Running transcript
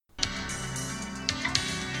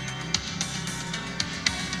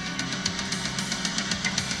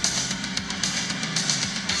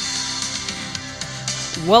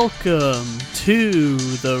Welcome to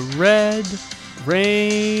the Red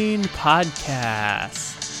Rain Podcast.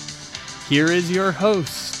 Here is your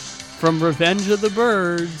host from Revenge of the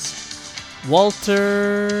Birds,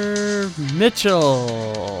 Walter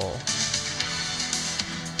Mitchell.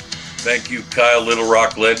 Thank you, Kyle Little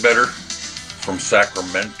Rock Ledbetter from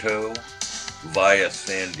Sacramento via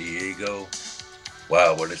San Diego.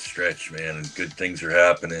 Wow, what a stretch, man. And good things are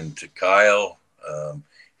happening to Kyle.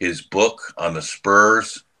 His book on the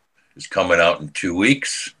Spurs is coming out in 2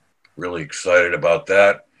 weeks. Really excited about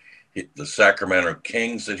that. The Sacramento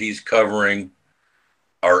Kings that he's covering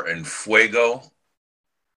are in fuego,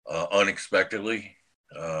 unexpectedly.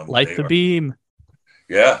 Light the beam.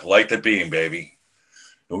 Yeah, light the beam, baby.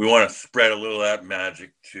 And we want to spread a little of that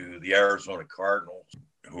magic to the Arizona Cardinals,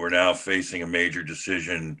 who are now facing a major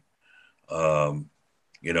decision, as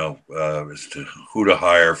to who to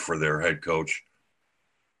hire for their head coach.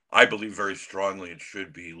 I believe very strongly it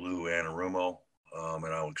should be Lou Anarumo, and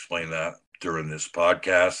I'll explain that during this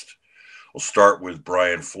podcast. We'll start with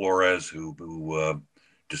Brian Flores, who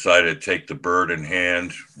decided to take the bird in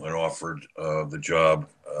hand when offered the job,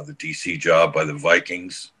 the DC job by the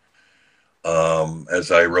Vikings.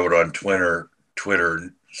 As I wrote on Twitter,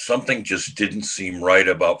 something just didn't seem right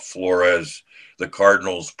about Flores, the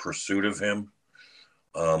Cardinals' pursuit of him.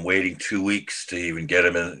 Waiting 2 weeks to even get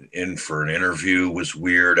him in for an interview was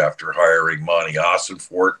weird after hiring Monty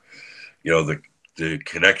Ossenfort. You know, the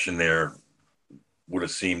connection there would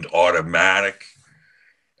have seemed automatic.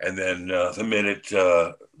 And then the minute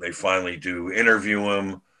they finally do interview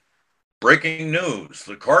him, breaking news,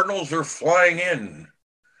 the Cardinals are flying in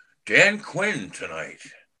Dan Quinn tonight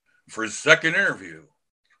for his second interview.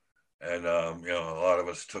 And, a lot of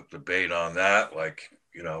us took the bait on that.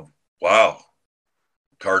 Wow.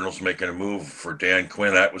 Cardinals making a move for Dan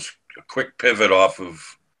Quinn. That was a quick pivot off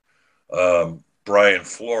of Brian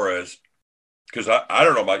Flores, because I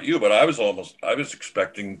don't know about you, but I was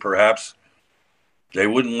expecting perhaps they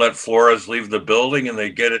wouldn't let Flores leave the building and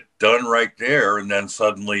they get it done right there, and then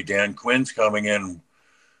suddenly Dan Quinn's coming in.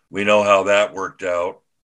 We know how that worked out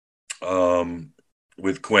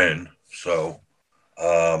with Quinn. So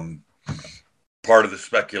part of the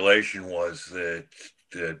speculation was that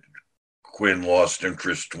Quinn lost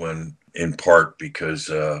interest in part because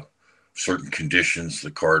certain conditions the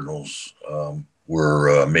Cardinals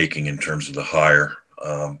were making in terms of the hire.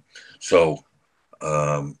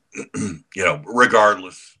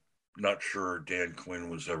 Regardless, not sure Dan Quinn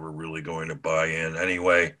was ever really going to buy in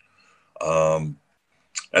anyway. And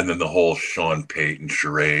then the whole Sean Payton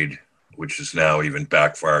charade, which is now even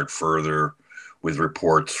backfired further with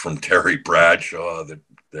reports from Terry Bradshaw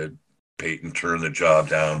that Payton turned the job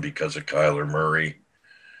down because of Kyler Murray.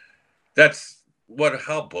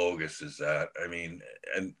 How bogus is that? I mean,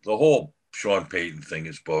 and the whole Sean Payton thing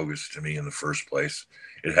is bogus to me in the first place.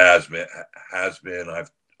 It has been.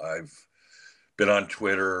 I've been on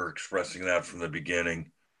Twitter expressing that from the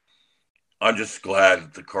beginning. I'm just glad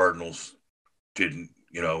that the Cardinals didn't,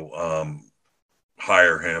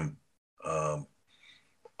 hire him.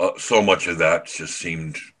 So much of that just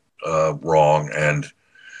seemed wrong, and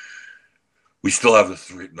we still have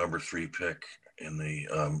the number 3 pick in the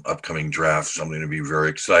upcoming draft, something to be very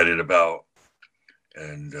excited about.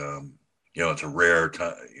 And, it's a rare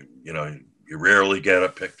time, you rarely get a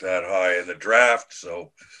pick that high in the draft.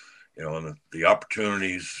 So, and the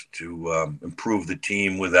opportunities to improve the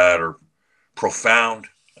team with that are profound.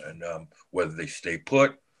 And whether they stay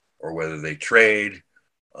put or whether they trade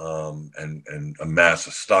and amass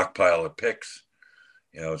a stockpile of picks,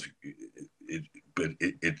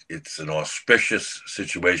 it's an auspicious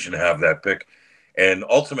situation to have that pick. And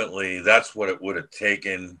ultimately, that's what it would have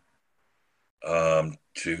taken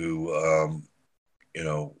to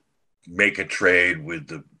make a trade with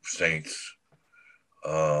the Saints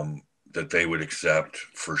that they would accept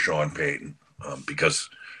for Sean Payton, because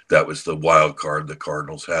that was the wild card the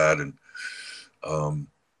Cardinals had. And I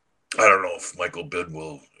don't know if Michael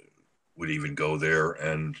Bidwill would even go there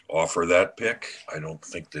and offer that pick. I don't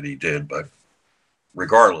think that he did, but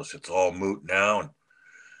regardless, it's all moot now. And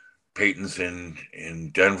Peyton's in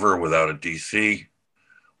Denver without a DC.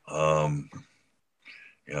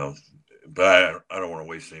 But I don't want to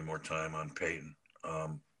waste any more time on Peyton.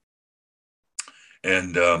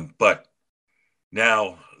 But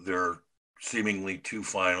now there are seemingly 2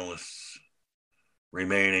 finalists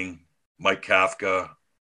remaining. Mike Kafka,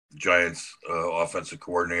 Giants offensive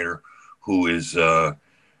coordinator, who is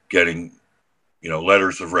getting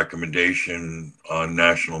letters of recommendation on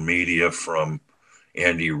national media from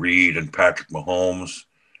Andy Reid and Patrick Mahomes.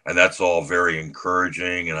 And that's all very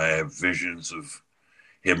encouraging. And I have visions of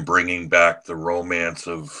him bringing back the romance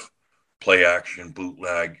of play action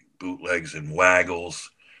bootlegs and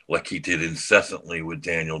waggles like he did incessantly with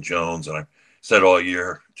Daniel Jones. And I said all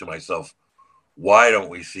year to myself, why don't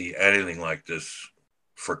we see anything like this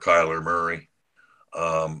for Kyler Murray?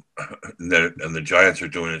 And the Giants are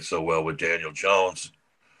doing it so well with Daniel Jones,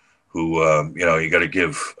 who, you got to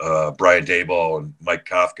give Brian Daboll and Mike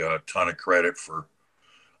Kafka a ton of credit for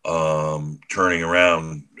turning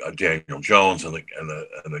around Daniel Jones and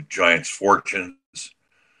the Giants' fortunes.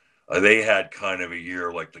 They had kind of a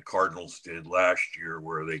year like the Cardinals did last year,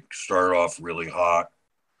 where they started off really hot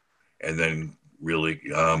and then really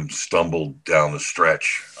stumbled down the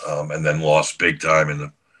stretch, and then lost big time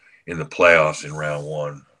in the playoffs in round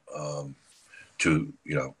one. To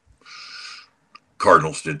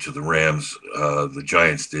Cardinals did to the Rams, the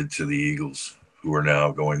Giants did to the Eagles, who are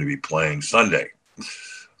now going to be playing Sunday.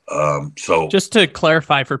 So just to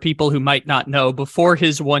clarify for people who might not know, before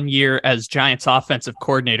his 1 year as Giants offensive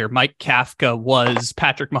coordinator, Mike Kafka was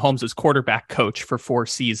Patrick Mahomes' quarterback coach for 4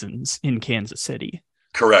 seasons in Kansas City.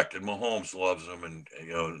 Correct. And Mahomes loves him, and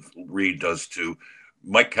Reed does too.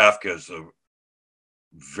 Mike Kafka is a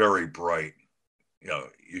very bright,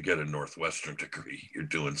 you get a Northwestern degree, you're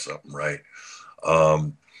doing something right.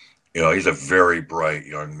 He's a very bright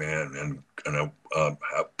young man and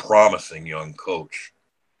a promising young coach.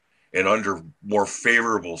 And under more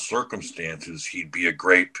favorable circumstances, he'd be a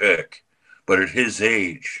great pick. But at his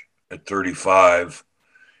age, at 35,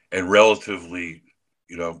 and relatively,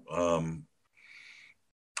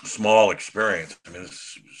 small experience. I mean,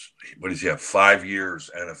 what does he have? 5 years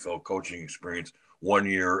NFL coaching experience, 1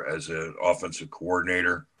 year as an offensive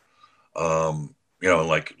coordinator.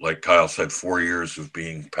 Like Kyle said, 4 years of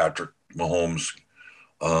being Patrick Mahomes'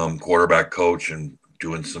 quarterback coach and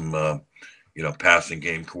doing some passing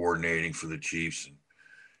game coordinating for the Chiefs.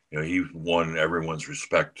 And, he won everyone's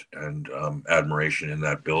respect and admiration in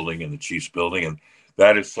that building, in the Chiefs building. And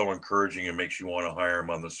that is so encouraging and makes you want to hire him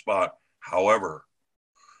on the spot. However,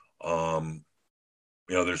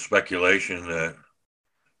 there's speculation that,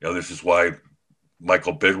 this is why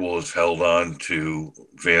Michael Bidwell has held on to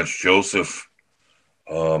Vance Joseph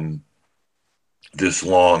this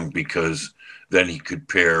long, because then he could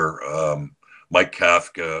pair Mike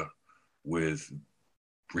Kafka with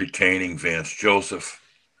retaining Vance Joseph.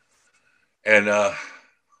 And oh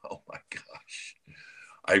my gosh,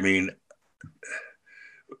 I mean,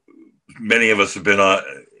 many of us have been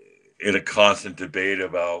in a constant debate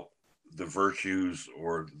about the virtues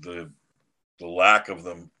or the lack of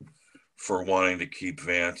them for wanting to keep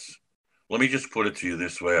Vance. Let me just put it to you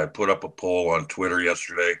this way. I put up a poll on Twitter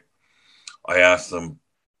yesterday. I asked them,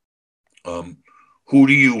 who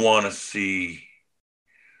do you want to see?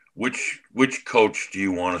 Which coach do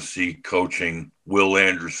you want to see coaching Will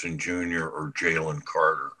Anderson Jr. or Jalen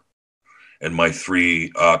Carter? And my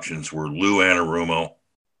 3 options were Lou Anarumo,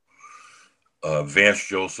 Vance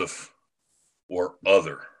Joseph, or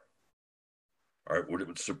other. All right, would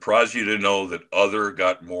it surprise you to know that other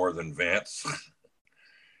got more than Vance?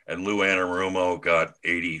 And Lou Anarumo got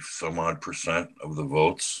 80% of the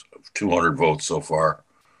votes, 200 votes so far.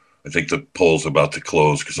 I think the poll's about to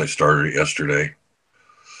close because I started it yesterday.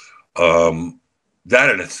 That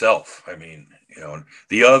in itself, I mean,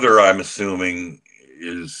 the other, I'm assuming,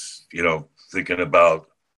 is, thinking about,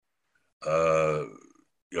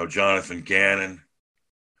 Jonathan Gannon,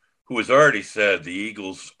 who has already said the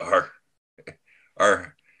Eagles are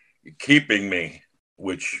keeping me,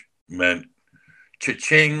 which meant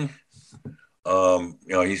cha-ching.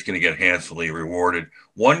 He's going to get handsomely rewarded.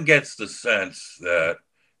 One gets the sense that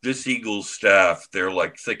this Eagles staff, they're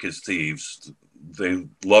like thick as thieves. They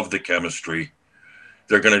love the chemistry.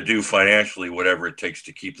 They're going to do financially whatever it takes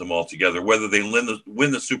to keep them all together, whether they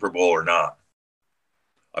win the Super Bowl or not.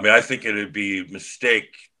 I mean, I think it would be a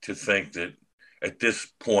mistake to think that at this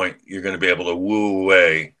point you're going to be able to woo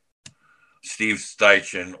away Steve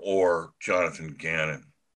Steichen or Jonathan Gannon.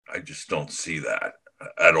 I just don't see that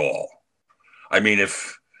at all. I mean,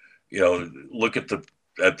 if look at the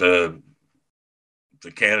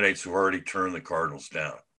candidates who already turned the Cardinals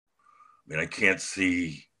down. I mean, I can't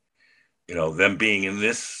see them being in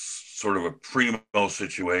this sort of a primo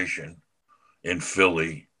situation in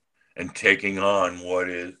Philly and taking on what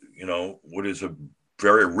is a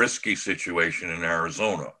very risky situation in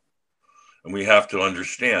Arizona. And we have to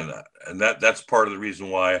understand that. And that's part of the reason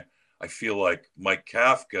why I feel like Mike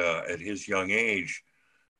Kafka at his young age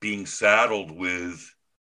being saddled with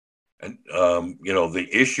the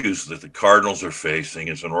issues that the Cardinals are facing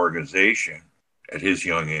as an organization at his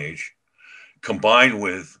young age, combined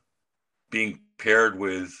with being paired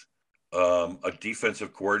with a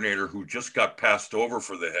defensive coordinator who just got passed over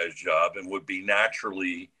for the head job and would be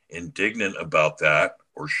naturally indignant about that,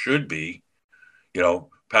 or should be,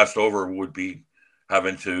 passed over, would be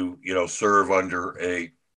having to, serve under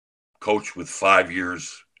a coach with 5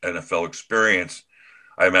 years NFL experience.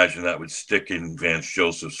 I imagine that would stick in Vance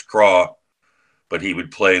Joseph's craw, but he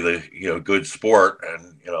would play the, good sport.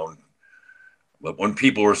 And, but when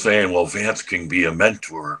people were saying, well, Vance can be a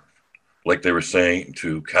mentor, like they were saying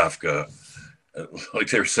to Kafka, like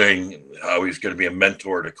they were saying how he's going to be a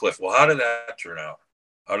mentor to Cliff. Well, how did that turn out?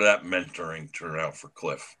 How did that mentoring turn out for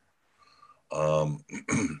Cliff?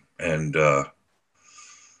 And I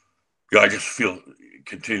just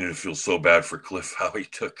continue to feel so bad for Cliff, how he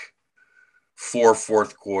took 4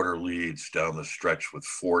 fourth quarter leads down the stretch with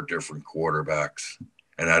 4 different quarterbacks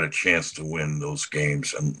and had a chance to win those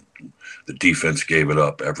games. And the defense gave it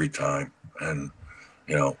up every time. And,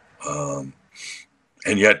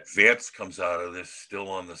 and yet Vance comes out of this still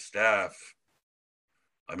on the staff.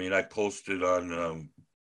 I mean, I posted on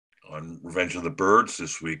Revenge of the Birds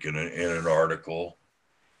this week in an article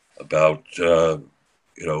about,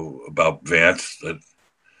 about Vance, that,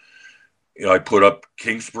 I put up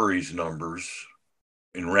Kingsbury's numbers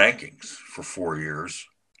in rankings for 4 years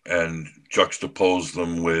and juxtaposed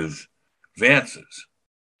them with Vance's.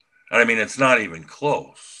 And I mean, it's not even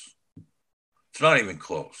close. It's not even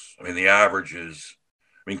close. I mean, the averages,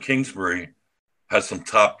 Kingsbury has some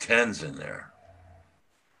top 10s in there.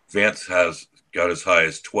 Vance has got as high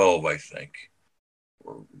as 12, I think,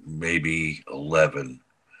 or maybe 11,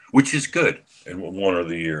 which is good in one of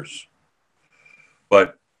the years.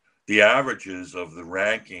 But the averages of the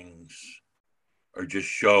rankings are just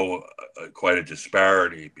show quite a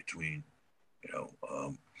disparity between,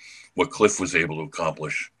 what Cliff was able to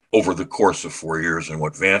accomplish over the course of 4 years and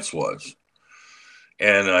what Vance was.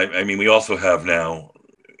 And I mean, we also have now,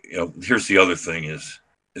 here's the other thing is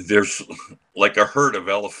there's like a herd of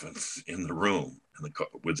elephants in the room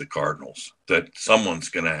with the Cardinals that someone's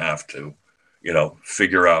going to have to,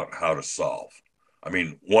 figure out how to solve. I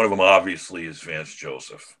mean, one of them obviously is Vance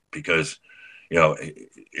Joseph, because,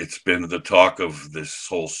 it's been the talk of this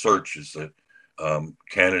whole search is that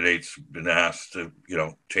candidates been asked to,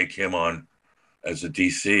 take him on as a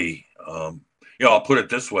DC. I'll put it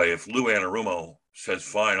this way. If Lou Anarumo says,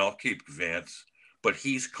 fine, I'll keep Vance, but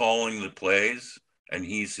he's calling the plays and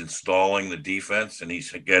he's installing the defense and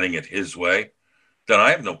he's getting it his way, then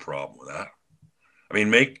I have no problem with that. I mean,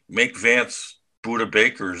 make Vance Budda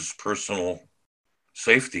Baker's personal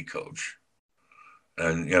safety coach.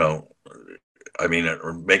 And, or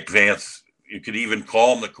make Vance, you could even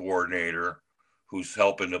call him the coordinator who's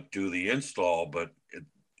helping to do the install. But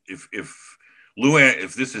if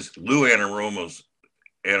this is Lou Anarumo's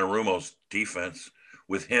defense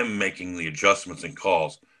with him making the adjustments and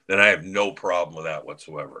calls, then I have no problem with that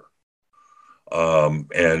whatsoever. I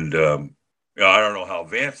don't know how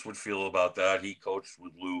Vance would feel about that. He coached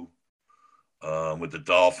with Lou with the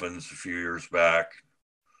Dolphins a few years back.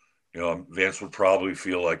 Vance would probably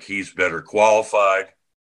feel like he's better qualified.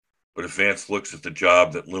 But if Vance looks at the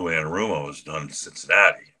job that Lou Anarumo has done in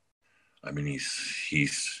Cincinnati, I mean,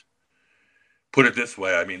 he's put it this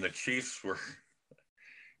way. I mean, the Chiefs were,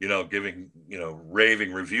 giving,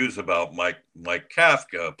 raving reviews about Mike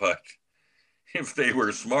Kafka, but if they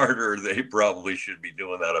were smarter, they probably should be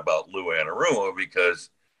doing that about Lou Anarumo, because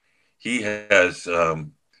he has,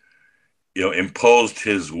 imposed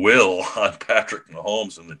his will on Patrick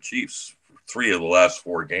Mahomes and the Chiefs. 3 of the last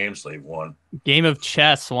 4 games they've won. Game of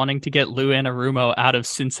chess, wanting to get Lou Anarumo out of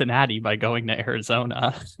Cincinnati by going to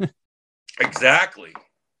Arizona. Exactly.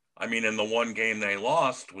 I mean, and the one game they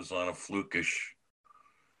lost was on a flukish,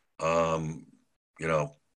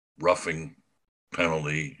 roughing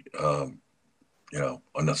penalty,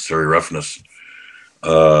 unnecessary roughness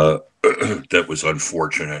that was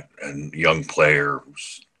unfortunate, and young player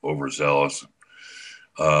who's overzealous,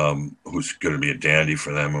 who's going to be a dandy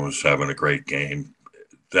for them and was having a great game.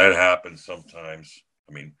 That happens sometimes.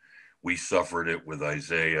 I mean, we suffered it with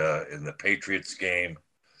Isaiah in the Patriots game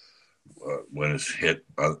when it's hit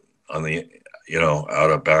on the,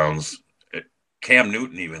 out of bounds. Cam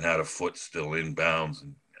Newton even had a foot still in bounds,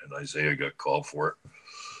 and Isaiah got called for it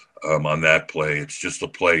on that play. It's just a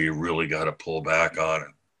play you really got to pull back on it,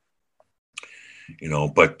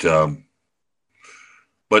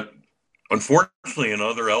 but unfortunately,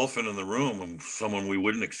 another elephant in the room, and someone we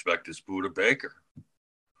wouldn't expect, is Budda Baker.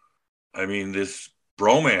 I mean, this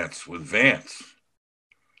bromance with Vance,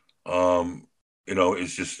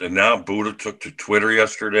 is just, and now Budda took to Twitter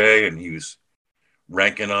yesterday and he was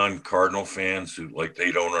ranking on Cardinal fans who, like,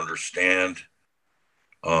 they don't understand,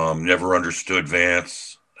 never understood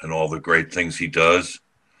Vance, and all the great things he does.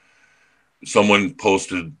 Someone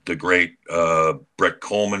posted the great Brett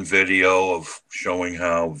Coleman video of showing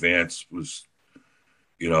how Vance was,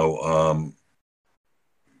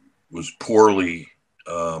 was poorly,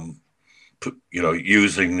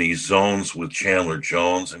 using these zones with Chandler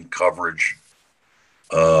Jones and coverage,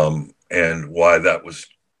 and why that was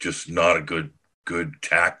just not a good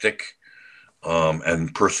tactic,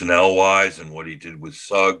 and personnel wise, and what he did with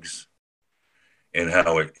Suggs, and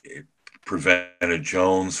how it prevented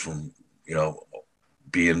Jones from,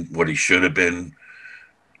 being what he should have been,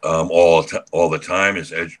 all the time,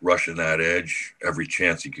 is rushing that edge every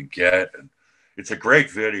chance he could get. And it's a great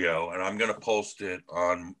video, and I'm going to post it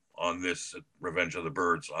on this Revenge of the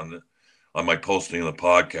Birds on my posting of the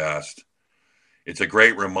podcast. It's a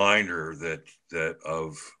great reminder that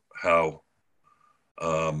of how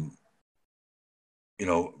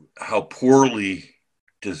how poorly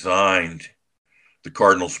designed the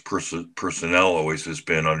Cardinals personnel always has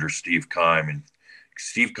been under Steve Keim. And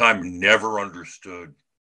Steve Keim never understood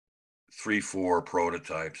 3-4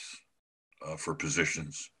 prototypes for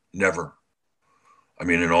positions. Never. I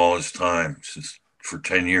mean, in all his time, for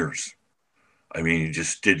 10 years. I mean, he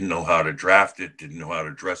just didn't know how to draft it, didn't know how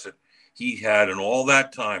to dress it. He had, in all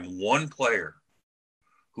that time, one player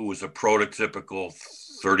who was a prototypical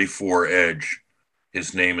 34 edge.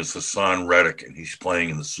 His name is Hassan Reddick, and he's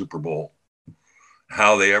playing in the Super Bowl.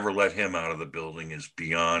 How they ever let him out of the building is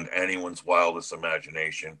beyond anyone's wildest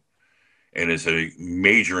imagination, and is a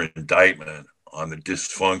major indictment on the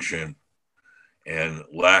dysfunction and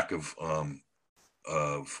lack of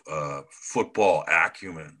football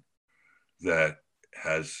acumen that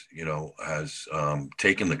has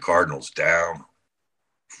taken the Cardinals down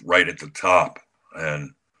right at the top.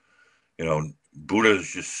 And Buddha is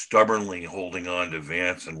just stubbornly holding on to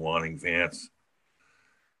Vance and wanting Vance.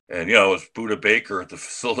 And, it was Buddha Baker at the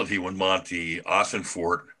facility when Monty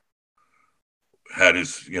Ossenfort had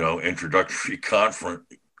his, introductory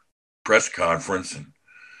press conference. And,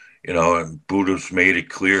 and Buddha's made it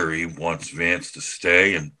clear he wants Vance to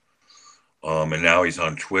stay. And now he's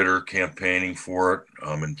on Twitter campaigning for it,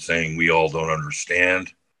 and saying we all don't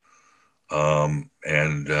understand.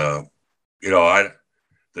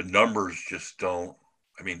 The numbers just don't.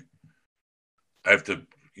 I mean, if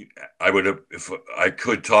I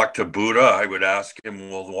could talk to Buddha, I would ask him,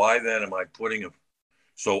 well, why then am I putting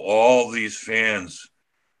so all these fans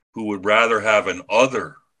who would rather have an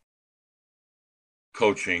other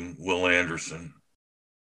coaching Will Anderson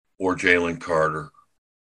or Jalen Carter,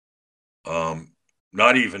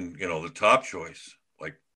 not even, the top choice,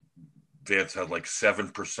 like Vance had like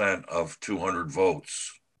 7% of 200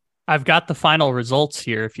 votes. I've got the final results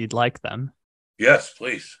here if you'd like them. Yes,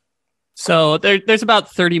 please. So there's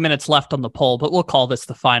about 30 minutes left on the poll, but we'll call this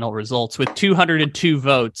the final results. With 202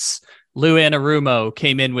 votes, Lou Anarumo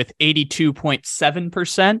came in with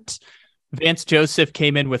 82.7%. Vance Joseph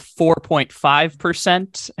came in with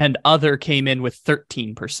 4.5%, and Other came in with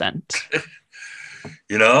 13%.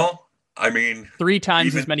 I mean, 3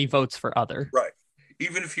 times as many votes for Other. Right.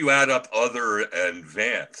 Even if you add up Other and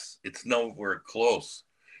Vance, it's nowhere close.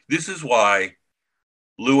 This is why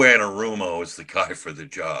Lou Anarumo is the guy for the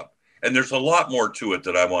job. And there's a lot more to it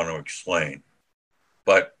that I want to explain.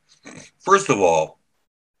 But first of all,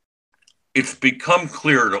 it's become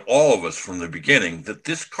clear to all of us from the beginning that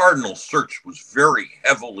this Cardinal search was very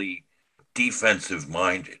heavily defensive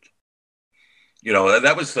minded.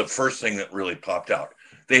 That was the first thing that really popped out.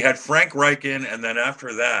 They had Frank Reich in, and then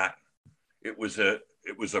after that, it was a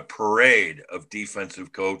parade of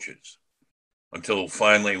defensive coaches until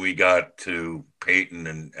finally we got to Peyton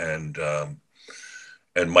and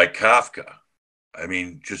Mike Kafka. I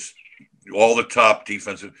mean, just all the top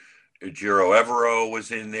defensive. Ejiro Evero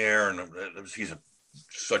was in there, and he's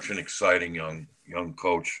such an exciting young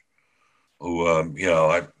coach. Who, I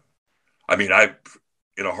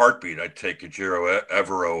in a heartbeat, I'd take Ejiro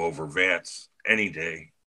Evero over Vance any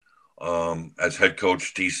day, as head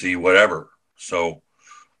coach, DC, whatever. So,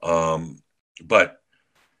 but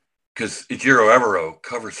because Ejiro Evero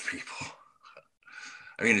covers people.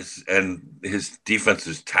 I mean, and his defense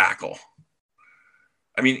is tackle.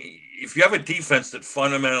 I mean, if you have a defense that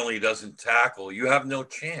fundamentally doesn't tackle, you have no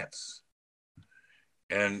chance.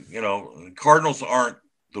 And, Cardinals aren't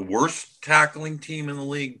the worst tackling team in the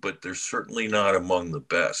league, but they're certainly not among the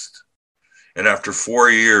best. And after 4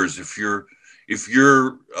 years, if you're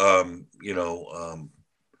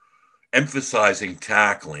emphasizing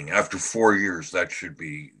tackling after 4 years, that should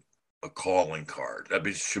be a calling card.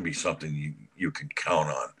 Should be something you can count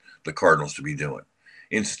on the Cardinals to be doing.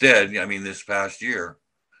 Instead, I mean, this past year,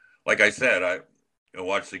 like I said,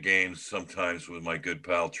 watch the games sometimes with my good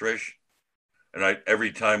pal Trish. And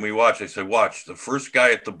every time we watch, I say, watch, the first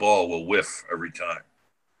guy at the ball will whiff every time.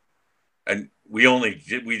 And we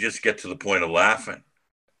just get to the point of laughing,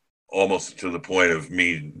 almost to the point of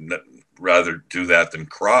me rather do that than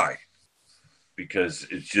cry, because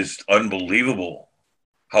it's just unbelievable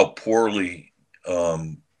how poorly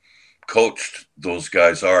coached those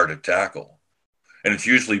guys are to tackle. And it's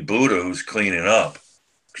usually Buddha who's cleaning up,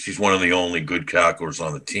 because he's one of the only good tacklers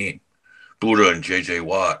on the team. Buddha and J.J.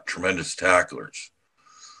 Watt, tremendous tacklers.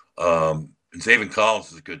 And Zaven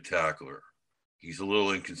Collins is a good tackler. He's a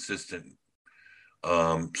little inconsistent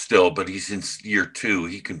still, but he's in year 2.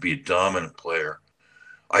 He can be a dominant player.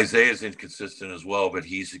 Isaiah's inconsistent as well, but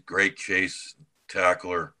he's a great chase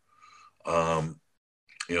tackler.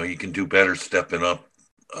 He can do better stepping up,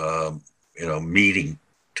 meeting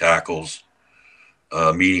tackles,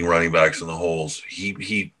 meeting running backs in the holes.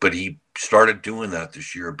 But he started doing that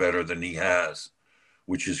this year better than he has,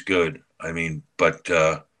 which is good.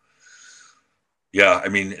 That's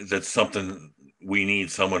something we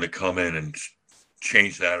need someone to come in and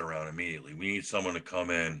change that around immediately. We need someone to come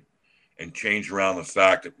in and change around the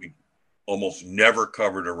fact that we almost never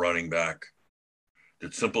covered a running back,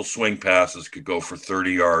 that simple swing passes could go for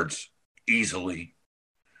 30 yards easily.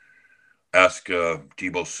 Ask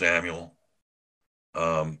Deebo Samuel.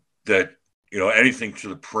 That anything to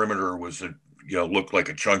the perimeter was looked like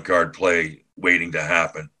a chunk guard play waiting to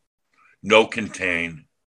happen. No contain,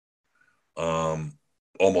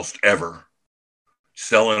 almost ever.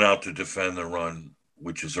 Selling out to defend the run,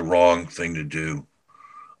 which is a wrong thing to do,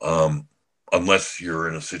 unless you're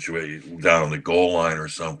in a situation down on the goal line or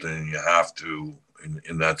something. You have to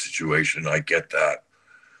in that situation. I get that,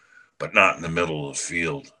 but not in the middle of the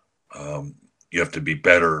field. You have to be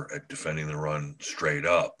better at defending the run straight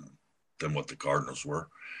up than what the Cardinals were.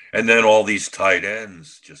 And then all these tight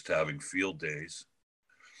ends just having field days.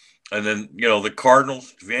 And then, the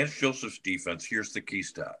Cardinals, Vance Joseph's defense, here's the key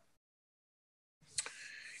stat.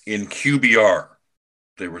 In QBR,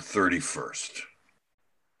 they were 31st.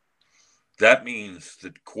 That means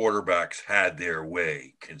that quarterbacks had their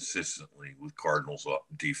way consistently with Cardinals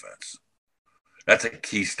defense. That's a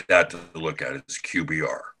key stat to look at, is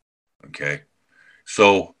QBR. Okay.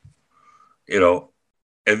 So, and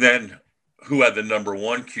then who had the number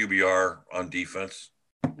 1 QBR on defense?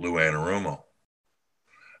 Lou Anarumo.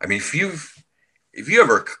 If you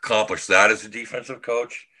ever accomplished that as a defensive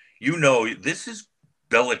coach, this is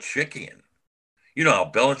Belichickian. You know how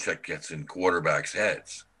Belichick gets in quarterbacks'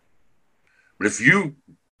 heads. But if you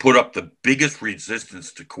put up the biggest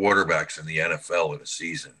resistance to quarterbacks in the NFL in a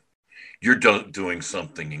season, you're doing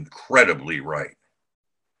something incredibly right.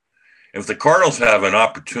 If the Cardinals have an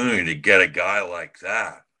opportunity to get a guy like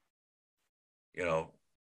that,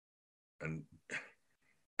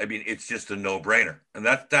 it's just a no-brainer. And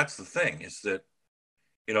that's the thing, is that,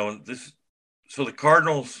 so the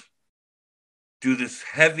Cardinals do this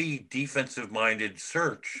heavy defensive-minded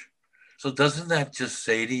search. So doesn't that just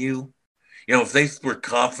say to you, if they were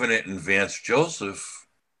confident in Vance Joseph,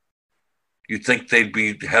 you'd think they'd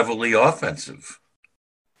be heavily offensive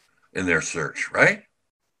in their search, right?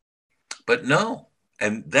 But no.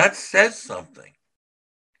 And that says something.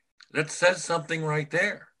 That says something right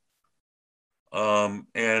there.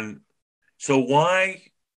 And so why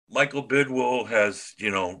Michael Bidwill has,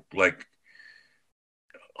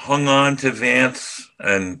 hung on to Vance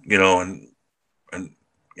and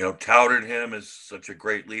touted him as such a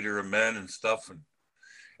great leader of men and stuff.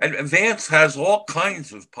 And Vance has all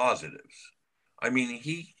kinds of positives.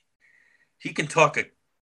 He can talk a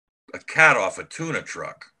cat off a tuna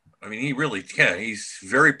truck. He really can. He's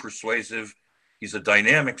very persuasive. He's a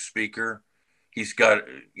dynamic speaker. He's got,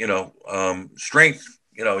 strength.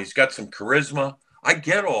 He's got some charisma. I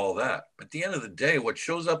get all that. But at the end of the day, what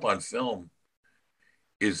shows up on film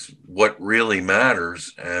is what really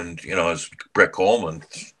matters. And, as Brett Coleman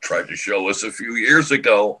tried to show us a few years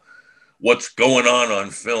ago, what's going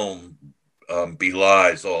on film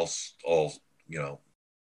belies all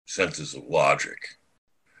senses of logic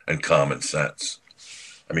and common sense.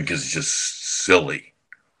 Because it's just silly.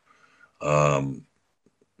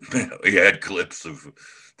 He had clips of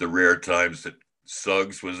the rare times that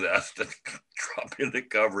Suggs was asked to drop into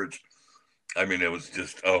coverage. It was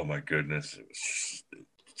just, oh my goodness, it was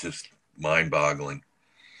just mind-boggling.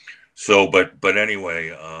 So, but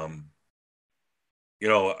anyway,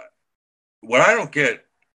 what I don't get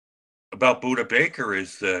about Budda Baker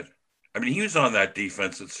is that, he was on that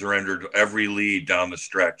defense that surrendered every lead down the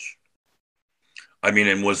stretch.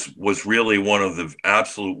 And was really one of the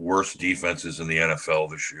absolute worst defenses in the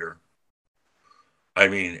NFL this year.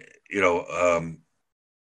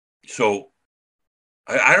 So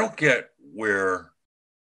I don't get where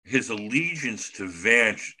his allegiance to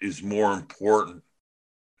Vance is more important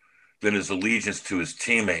than his allegiance to his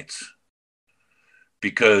teammates.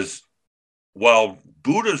 Because while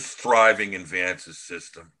Buddha's thriving in Vance's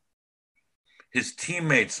system, his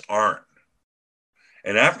teammates aren't.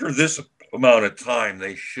 And after this amount of time,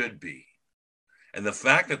 they should be. And the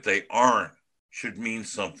fact that they aren't should mean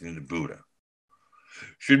something to Buddha.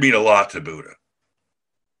 Should mean a lot to Buddha.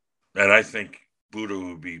 And I think Buddha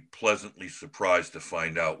would be pleasantly surprised to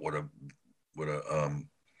find out what a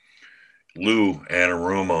Lou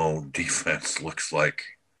Anarumo defense looks like,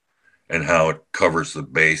 and how it covers the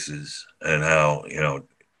bases, and how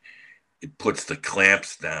it puts the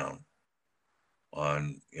clamps down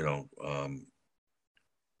on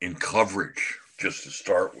in coverage just to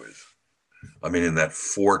start with. I mean, in that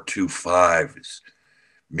 4-2-5 is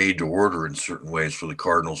made to order in certain ways for the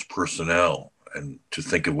Cardinals personnel, and to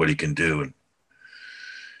think of what he can do. And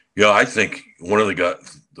I think one of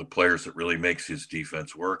the players that really makes his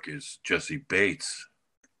defense work is Jesse Bates.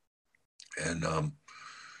 And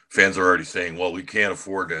fans are already saying, well, we can't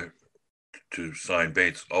afford to sign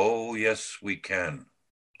Bates. Oh, yes, we can.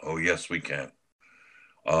 Oh, yes, we can.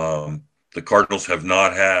 The Cardinals have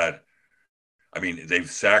not had, they've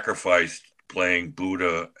sacrificed playing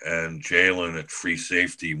Buddha and Jalen at free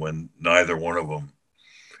safety when neither one of them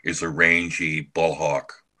is a rangy ball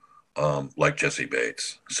hawk like Jesse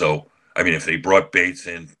Bates. So, if they brought Bates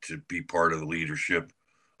in to be part of the leadership,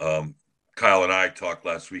 Kyle and I talked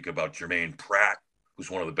last week about Jermaine Pratt, who's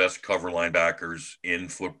one of the best cover linebackers in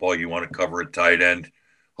football. You want to cover a tight end?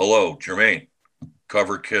 Hello, Jermaine,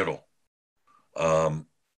 cover Kittle.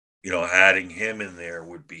 Adding him in there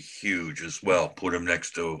would be huge as well. Put him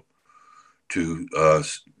next to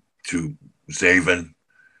Zaven,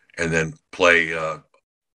 and then play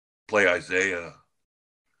Isaiah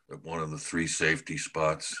at one of the three safety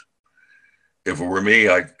spots. If it were me,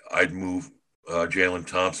 I'd move Jalen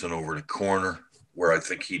Thompson over to corner, where I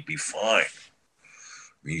think he'd be fine.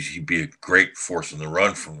 He'd be a great force in the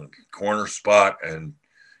run from the corner spot, and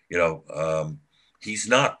he's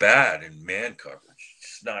not bad in man coverage.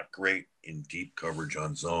 He's not great in deep coverage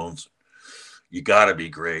on zones. You got to be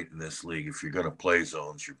great in this league. If you're going to play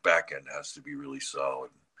zones, your back end has to be really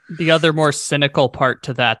solid. The other more cynical part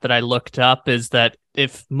to that I looked up is that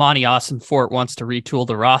if Monty Ossenfort wants to retool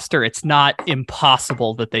the roster, it's not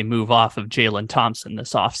impossible that they move off of Jalen Thompson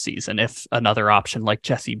this offseason if another option like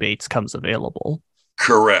Jesse Bates comes available.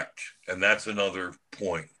 Correct. And that's another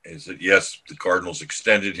point, is that, yes, the Cardinals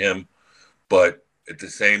extended him, but at the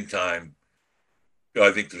same time,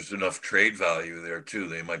 I think there's enough trade value there too.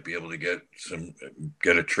 They might be able to get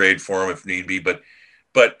a trade for him if need be. But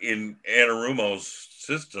in Anarumo's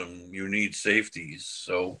system, you need safeties.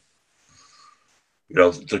 So,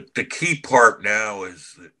 the key part now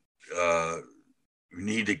is that you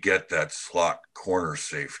need to get that slot corner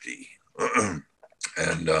safety, and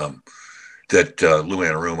that Lou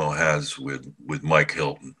Anarumo has with Mike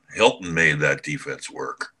Hilton. Hilton made that defense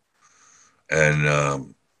work,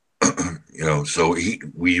 and so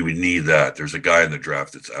we would need that. There's a guy in the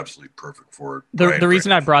draft that's absolutely perfect for it. The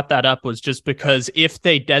reason I brought that up was just because if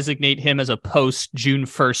they designate him as a post June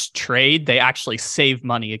 1st trade, they actually save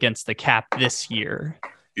money against the cap this year.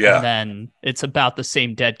 Yeah. And then it's about the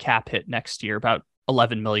same dead cap hit next year, about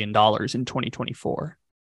 $11 million in 2024.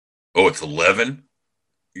 Oh, it's 11?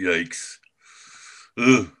 Yikes.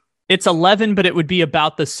 Ugh. It's 11, but it would be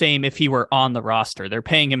about the same if he were on the roster. They're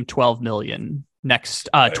paying him $12 million in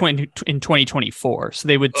 2024. So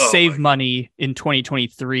they would save money in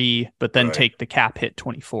 2023, but then take the cap hit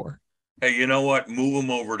 24. Hey, you know what? Move him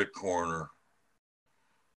over to corner.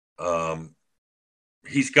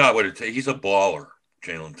 He's got what it takes. He's a baller,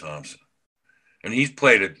 Jalen Thompson. And he's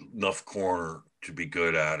played enough corner to be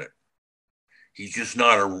good at it. He's just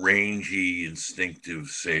not a rangy, instinctive,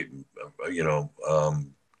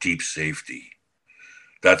 deep safety.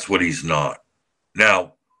 That's what he's not.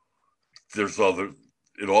 Now,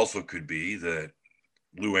 it also could be that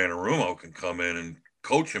Lou Anarumo can come in and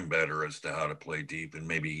coach him better as to how to play deep, and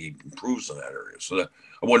maybe he improves in that area. So I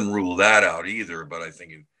wouldn't rule that out either, but I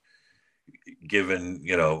think given,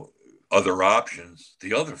 other options,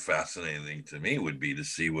 the other fascinating thing to me would be to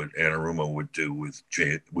see what Anarumo would do with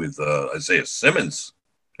Isaiah Simmons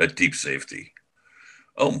at deep safety.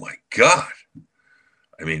 Oh my God.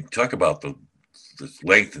 Talk about the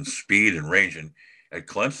length and speed and range. And at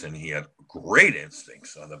Clemson, he had great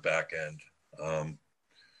instincts on the back end.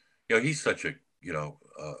 He's such a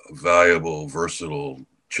valuable, versatile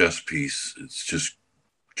chess piece. It's just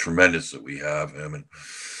tremendous that we have him,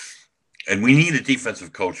 and we need a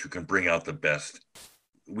defensive coach who can bring out the best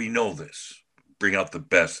we know this. Bring out the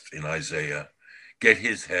best in Isaiah. Get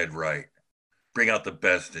his head right. Bring out the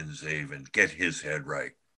best in Zaven. Get his head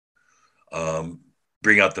right.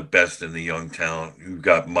 Bring out the best in the young talent. You've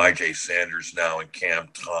got Myjai Sanders now and Cam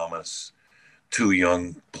Thomas, two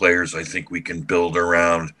young players I think we can build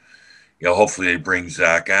around. Hopefully they bring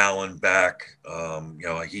Zach Allen back.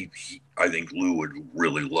 I think Lou would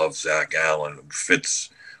really love Zach Allen. It fits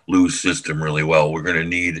Lou's system really well. We're going to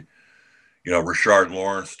need, Rashard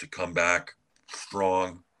Lawrence to come back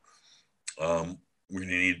strong. We're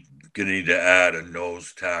going to need to add a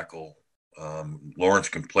nose tackle. Lawrence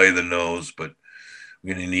can play the nose, but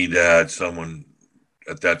we're going to need to add someone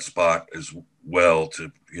at that spot as well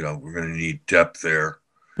we're going to need depth there.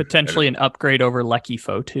 Potentially an upgrade over Lecky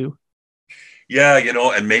Fotu. Yeah,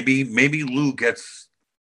 and maybe Lou gets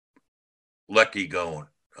Lecky going.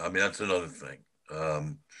 I mean, that's another thing.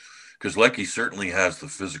 Because Lecky certainly has the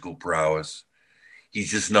physical prowess. He's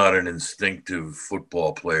just not an instinctive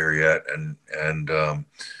football player yet, and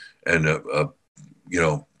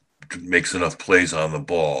makes enough plays on the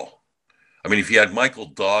ball. I mean, if you had Michael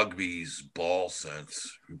Dogby's ball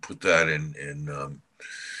sense, you put that in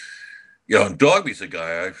Dogby's a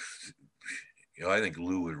guy I think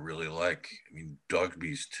Lou would really like. I mean,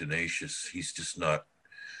 Dogby's tenacious. He's just not,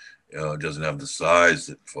 doesn't have the size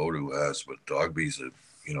that Fotu has, but Dogby's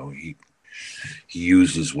he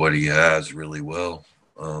uses what he has really well.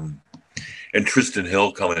 And Tristan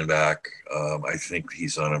Hill coming back, I think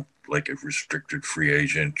he's on a restricted free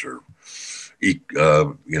agent, or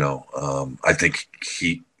I think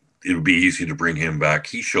it would be easy to bring him back.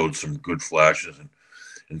 He showed some good flashes and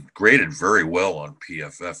graded very well on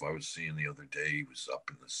PFF. I was seeing the other day he was up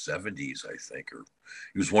in the 70s, I think, or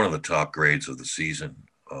he was one of the top grades of the season.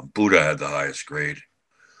 Buddha had the highest grade.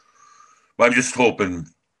 But I'm just hoping,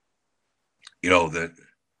 that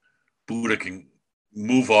Buddha can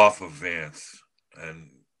move off of Vance and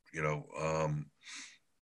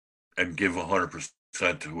give 100%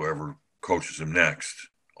 to whoever coaches him next.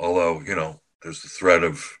 Although, there's the threat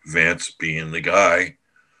of Vance being the guy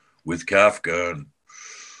with Kafka. And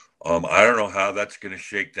I don't know how that's going to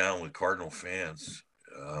shake down with Cardinal fans.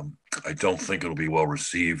 I don't think it'll be well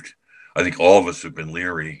received. I think all of us have been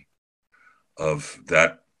leery of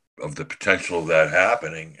the potential of that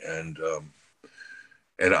happening.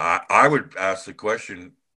 And I would ask the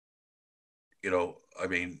question,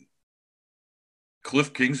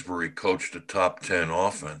 Cliff Kingsbury coached a top 10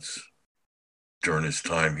 offense during his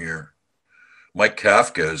time here. Mike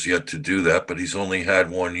Kafka has yet to do that, but he's only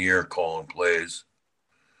had 1 year calling plays.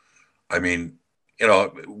 I mean,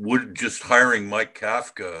 would just hiring Mike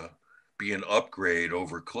Kafka be an upgrade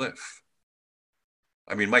over Cliff?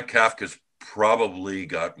 I mean, Mike Kafka's probably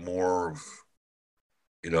got more of,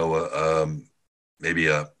 maybe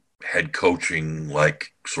a head coaching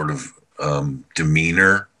sort of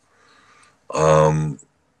demeanor than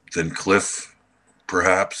Cliff,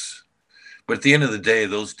 perhaps. But at the end of the day,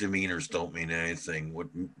 those demeanors don't mean anything.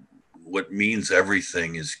 What means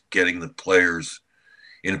everything is getting the players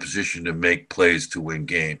in a position to make plays to win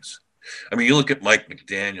games. I mean, you look at Mike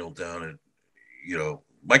McDaniel down at,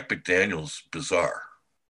 Mike McDaniel's bizarre.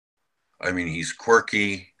 I mean, he's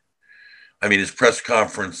quirky. I mean, his press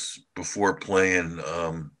conference before playing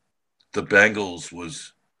the Bengals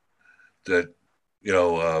was that,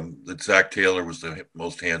 that Zach Taylor was the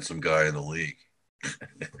most handsome guy in the league.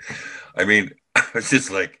 I mean, I was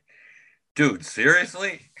just like, dude,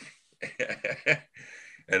 seriously?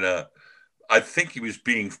 And I think he was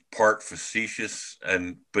being part facetious,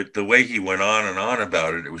 but the way he went on and on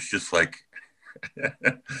about it, it was just like,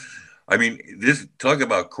 I mean, this talk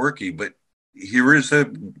about quirky, but here is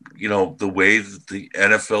the way that the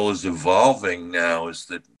NFL is evolving now is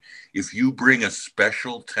that if you bring a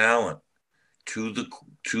special talent to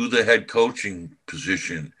the head coaching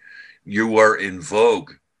position, you are in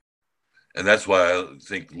vogue. And that's why I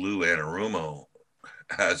think Lou Anarumo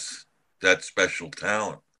has that special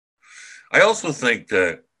talent. I also think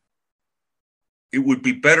that it would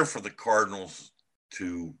be better for the Cardinals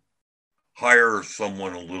to hire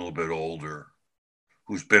someone a little bit older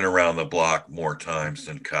who's been around the block more times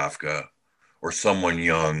than Kafka, or someone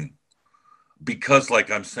young, because like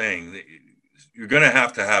I'm saying, you're going to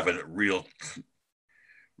have a real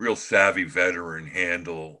savvy veteran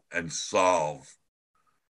handle and solve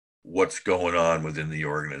what's going on within the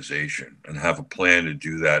organization and have a plan to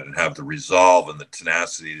do that and have the resolve and the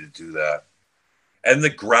tenacity to do that and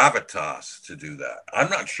the gravitas to do that. I'm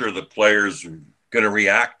not sure the players are going to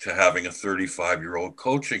react to having a 35-year-old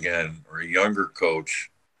coach again, or a younger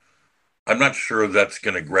coach. I'm not sure that's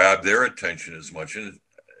going to grab their attention as much. And,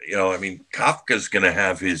 I mean, Kafka's going to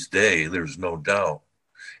have his day. There's no doubt.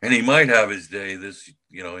 And he might have his day.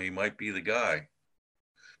 He might be the guy.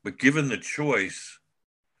 But given the choice,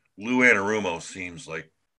 Lou Anarumo seems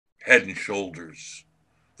like head and shoulders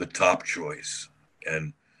the top choice.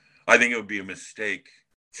 And I think it would be a mistake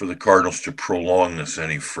for the Cardinals to prolong this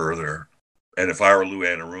any further. And if I were Lou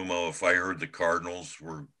Anarumo, if I heard the Cardinals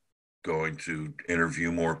were going to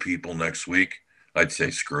interview more people next week, I'd say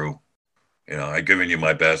screw. I've given you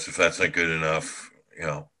my best. If that's not good enough,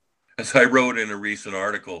 as I wrote in a recent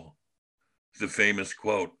article, the famous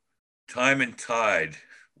quote, time and tide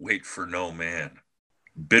wait for no man.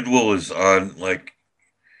 Bidwell is on, like,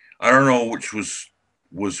 I don't know which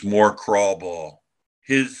was more crawl ball.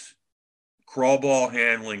 His crawl ball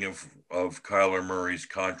handling of Kyler Murray's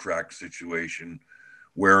contract situation,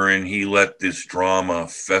 wherein he let this drama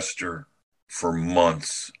fester for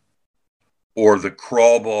months, or the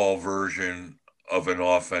crawl ball version of an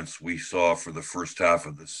offense we saw for the first half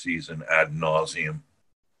of the season ad nauseum,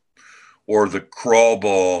 or the crawl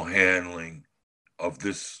ball handling of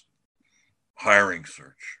this hiring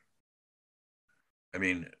search. I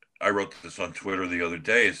mean, I wrote this on Twitter the other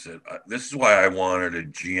day. I said, this is why I wanted a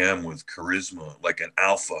GM with charisma, like an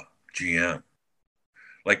alpha GM.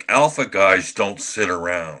 Like, alpha guys don't sit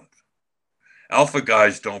around. Alpha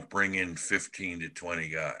guys don't bring in 15 to 20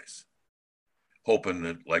 guys, hoping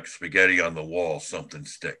that, like spaghetti on the wall, something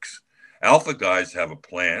sticks. Alpha guys have a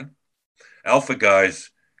plan. Alpha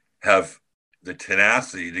guys have the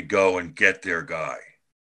tenacity to go and get their guy.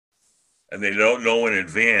 And they don't know in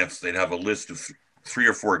advance. They'd have a list of 3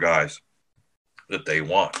 or 4 guys that they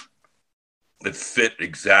want that fit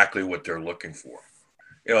exactly what they're looking for.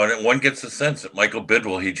 And one gets a sense that Michael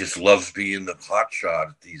Bidwell, he just loves being the hotshot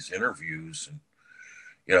at these interviews, and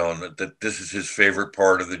and that this is his favorite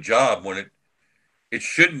part of the job, when it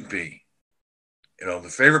shouldn't be. The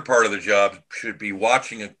favorite part of the job should be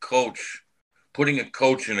watching a coach, putting a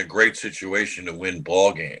coach in a great situation to win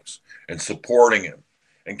ball games, and supporting him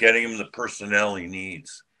and getting him the personnel he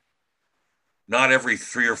needs. Not every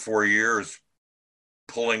 3 or 4 years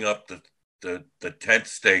pulling up the tent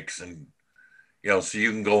stakes and so you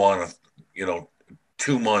can go on a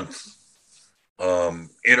 2-month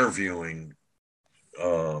interviewing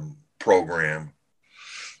program.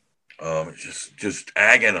 Just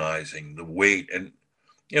agonizing, the wait. And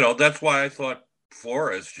that's why I thought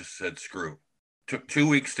Flores just said screw. Took 2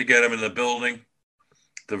 weeks to get him in the building.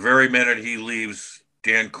 The very minute he leaves,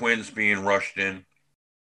 Dan Quinn's being rushed in.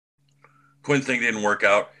 Quinn thing didn't work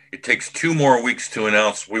out. It takes 2 more weeks to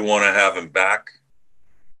announce we want to have him back.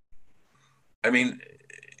 I mean,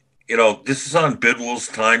 this is on Bidwell's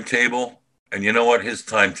timetable, and you know what? His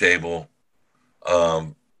timetable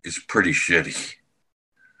is pretty shitty.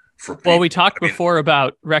 Well, we talked before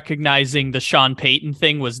about recognizing the Sean Payton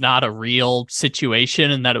thing was not a real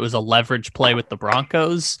situation and that it was a leverage play with the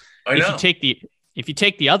Broncos. I know. If you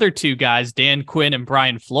take the other 2 guys, Dan Quinn and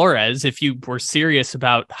Brian Flores, if you were serious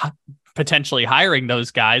about potentially hiring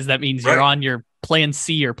those guys, that means you're on your plan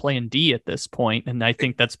C or plan D at this point. And I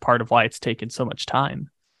think that's part of why it's taken so much time.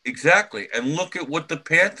 Exactly. And look at what the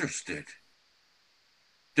Panthers did.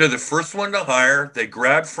 They're the first one to hire. They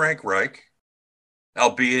grabbed Frank Reich,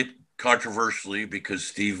 albeit controversially, because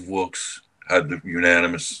Steve Wilkes had the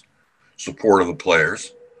unanimous support of the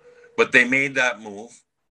players. But they made that move.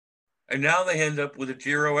 And now they end up with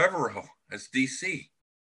Ejiro Evero as DC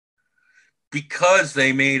because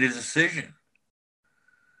they made a decision.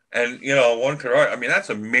 And, one could argue, I mean, that's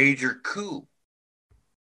a major coup.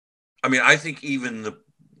 I mean, I think even the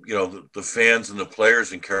fans and the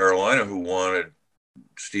players in Carolina who wanted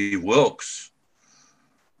Steve Wilkes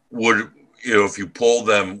would, if you polled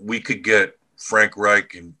them, we could get Frank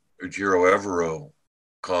Reich and Ejiro Evero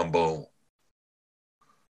combo.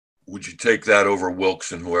 Would you take that over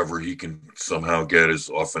Wilkes and whoever he can somehow get as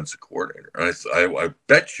offensive coordinator? And I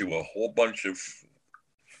bet you a whole bunch of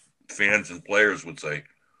fans and players would say,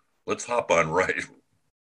 let's hop on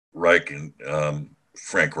Reich and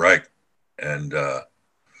Frank Reich and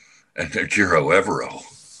Ejiro Evero.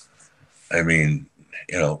 I mean,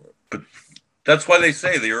 but that's why they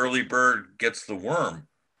say the early bird gets the worm.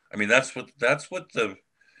 I mean, that's what the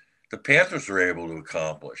Panthers were able to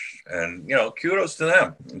accomplish. And, kudos to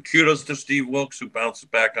them. And kudos to Steve Wilkes, who bounced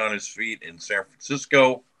back on his feet in San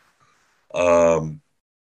Francisco.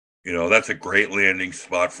 That's a great landing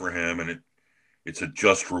spot for him, and it's a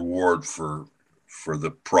just reward for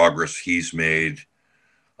the progress he's made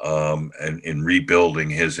and in rebuilding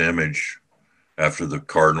his image after the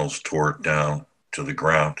Cardinals tore it down to the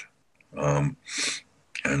ground. And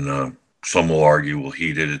some will argue, well,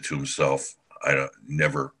 he did it to himself. I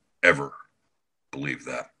never, ever believe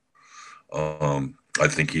that. I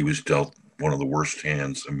think he was dealt one of the worst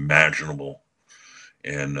hands imaginable.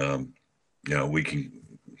 And,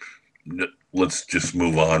 let's just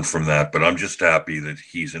move on from that. But I'm just happy that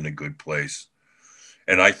he's in a good place.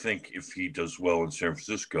 And I think if he does well in San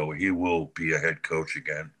Francisco, he will be a head coach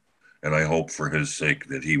again. And I hope for his sake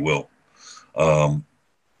that he will.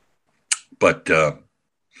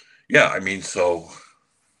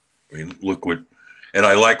 Look what, and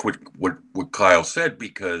I like what Kyle said,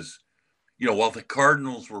 because, while the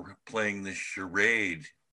Cardinals were playing this charade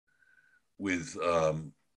with,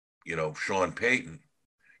 Sean Payton,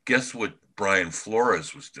 guess what Brian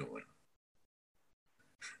Flores was doing?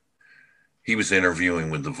 He was interviewing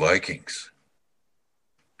with the Vikings.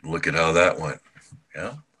 Look at how that went.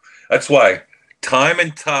 Yeah. That's why time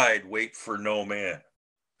and tide wait for no man.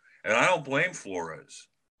 And I don't blame Flores.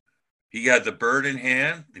 He had the bird in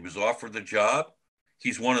hand. He was offered the job.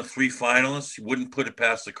 He's one of 3 finalists. He wouldn't put it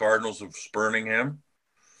past the Cardinals of spurning him.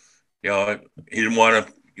 He didn't want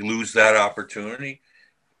to lose that opportunity.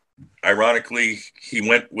 Ironically,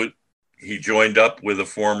 he joined up with a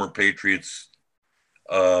former Patriots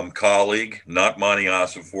colleague, not Monty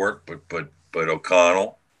Ossenfort, but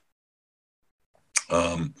O'Connell.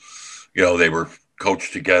 They were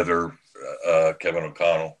coached together, Kevin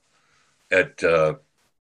O'Connell,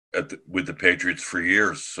 with the Patriots for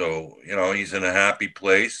years. So, he's in a happy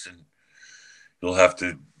place, and he'll have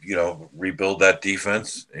to, rebuild that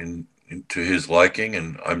defense into his liking.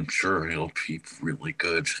 And I'm sure he'll be really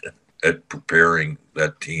good at preparing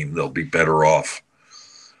that team. They'll be better off.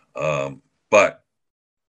 But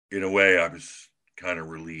in a way, I was kind of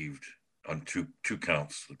relieved on two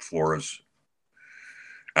counts that Flores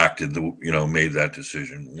made that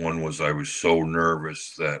decision. One was, I was so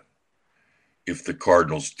nervous that if the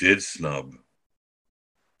Cardinals did snub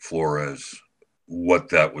Flores, what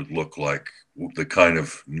that would look like, the kind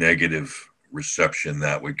of negative reception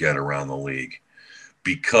that would get around the league.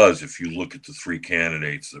 Because if you look at the 3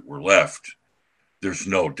 candidates that were left, there's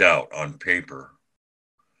no doubt on paper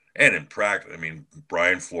and in practice.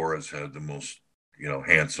 Brian Flores had the most,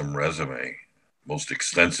 handsome resume, most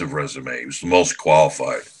extensive resume. He was the most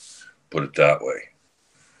qualified, put it that way.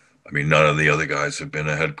 None of the other guys have been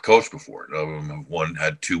a head coach before. None of them have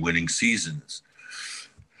had 2 winning seasons,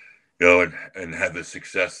 and had the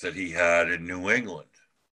success that he had in New England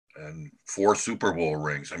and 4 Super Bowl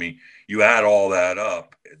rings. You add all that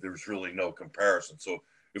up, there's really no comparison. So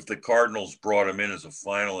if the Cardinals brought him in as a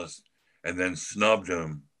finalist and then snubbed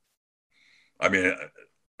him,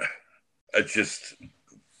 it just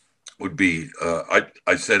would be,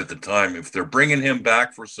 I said at the time, if they're bringing him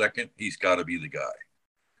back for a second, he's got to be the guy.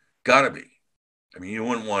 Got to be. You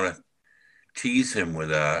wouldn't want to tease him with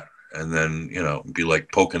that and then, be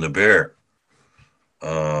like poking the bear.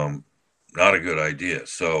 Not a good idea.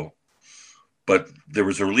 So, but there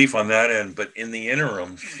was a relief on that end. But in the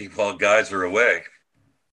interim, while guys are away,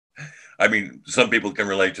 some people can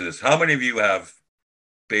relate to this. How many of you have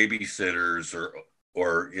babysitters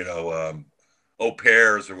or au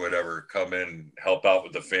pairs or whatever come in and help out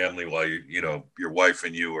with the family while your wife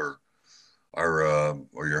and you or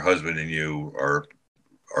your husband and you are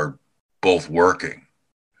both working?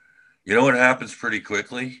 You know what happens pretty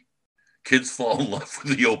quickly? Kids fall in love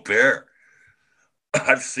with the au pair.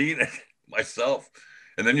 I've seen it myself.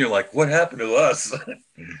 And then you're like, what happened to us?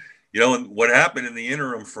 And what happened in the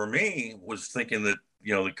interim for me was thinking that,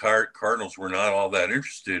 the Cardinals were not all that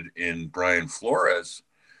interested in Brian Flores,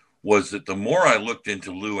 was that the more I looked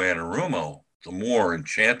into Lou Anarumo, the more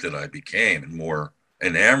enchanted I became and more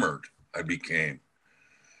enamored I became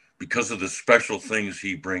because of the special things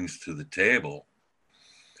he brings to the table.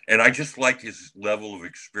 And I just like his level of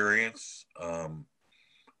experience.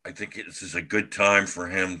 I think this is a good time for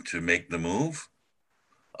him to make the move.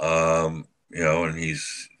 And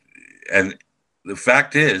the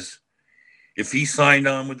fact is, if he signed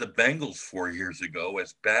on with the Bengals 4 years ago,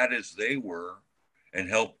 as bad as they were, and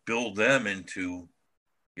helped build them into,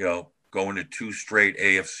 going to 2 straight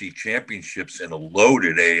AFC championships in a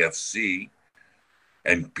loaded AFC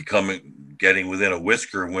and getting within a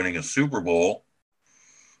whisker of winning a Super Bowl,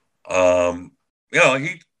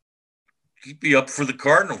 he'd be up for the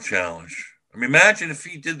Cardinal challenge. Imagine if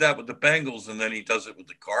he did that with the Bengals and then he does it with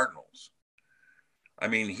the Cardinals.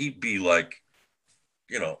 He'd be like,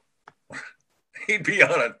 he'd be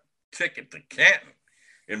on a ticket to Canton,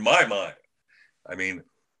 in my mind.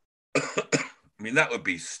 That would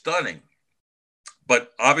be stunning.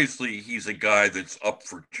 But obviously, he's a guy that's up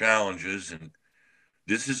for challenges, and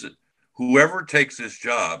whoever takes this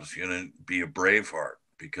job is going to be a Braveheart,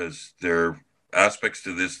 because there are aspects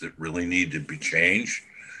to this that really need to be changed.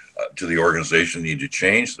 to the organization need to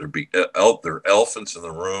change. There are elephants in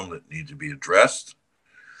the room that need to be addressed,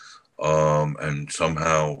 and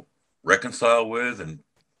somehow reconcile with. And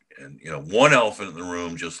one elephant in the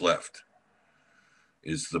room just left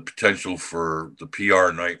is the potential for the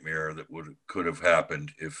PR nightmare that could have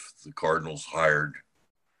happened if the Cardinals hired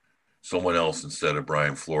someone else instead of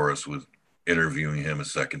Brian Flores, with interviewing him a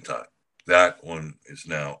second time. That one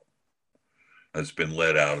has been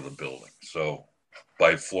let out of the building. So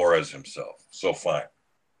by Flores himself. So fine.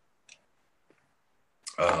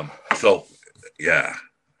 So yeah,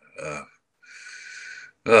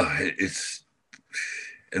 it's,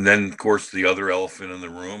 and then of course the other elephant in the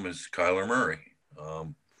room is Kyler Murray.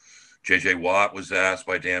 JJ Watt was asked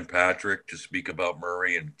by Dan Patrick to speak about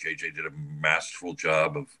Murray, and JJ did a masterful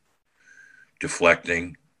job of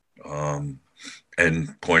deflecting,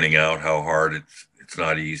 and pointing out how hard it's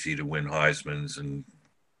not easy to win Heisman's and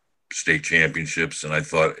state championships. And I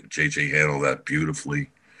thought JJ handled that beautifully.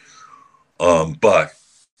 But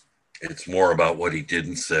it's more about what he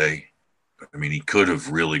didn't say. I mean, he could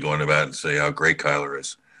have really gone about and say how great Kyler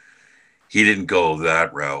is. He didn't go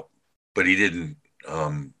that route, but he didn't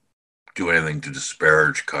do anything to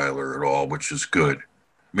disparage Kyler at all, which is good. I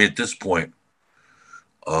mean, at this point,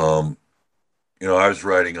 I was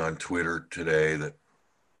writing on Twitter today that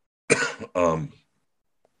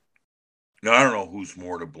now I don't know who's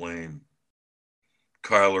more to blame,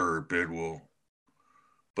 Kyler or Bidwell.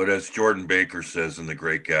 But as Jordan Baker says in The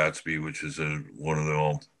Great Gatsby, which is one of the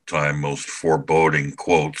all-time most foreboding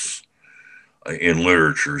quotes in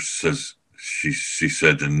literature, says she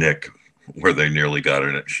said to Nick, where they nearly got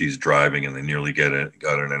in it, she's driving and they nearly got in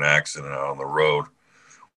an accident out on the road,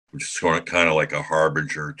 which is kind of like a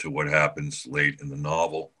harbinger to what happens late in the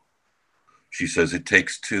novel. She says it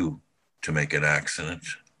takes two to make an accident.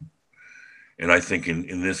 And I think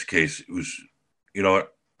in this case, it was,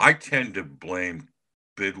 I tend to blame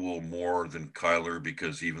Bidwell more than Kyler,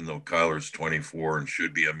 because even though Kyler's 24 and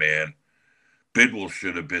should be a man, Bidwell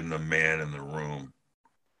should have been the man in the room,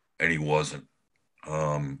 and he wasn't,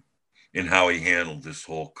 in how he handled this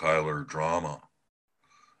whole Kyler drama.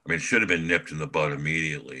 I mean, it should have been nipped in the bud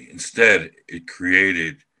immediately. Instead, it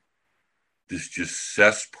created this just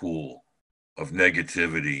cesspool of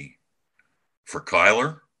negativity for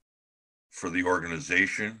Kyler, for the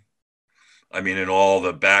organization. I mean, and all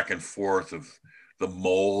the back and forth of the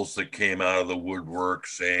moles that came out of the woodwork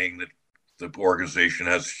saying that the organization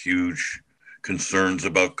has huge concerns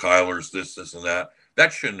about Kyler's this, and that.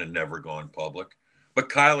 That shouldn't have never gone public. But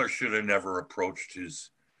Kyler should have never approached his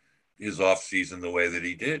offseason the way that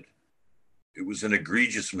he did. It was an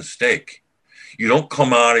egregious mistake. You don't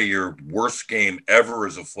come out of your worst game ever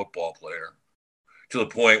as a football player, to the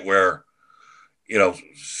point where,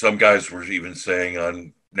 some guys were even saying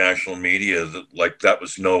on national media that that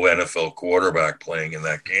was no NFL quarterback playing in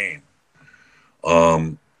that game.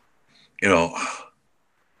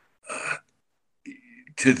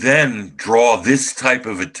 To then draw this type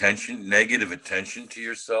of attention, negative attention to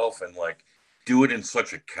yourself, and do it in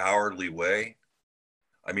such a cowardly way.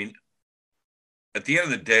 I mean, at the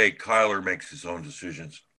end of the day, Kyler makes his own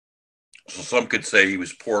decisions. So some could say he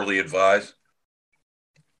was poorly advised.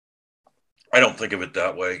 I don't think of it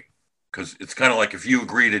that way, because it's kind of like if you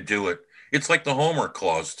agree to do it, it's like the Homer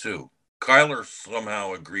clause too. Kyler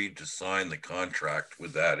somehow agreed to sign the contract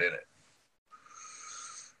with that in it.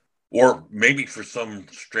 Or maybe for some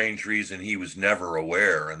strange reason he was never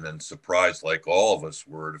aware and then surprised, like all of us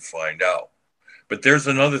were, to find out. But there's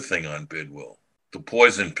another thing on Bidwell, the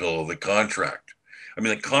poison pill of the contract. I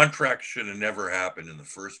mean, the contract should have never happened in the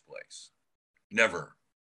first place. Never.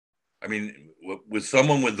 I mean, with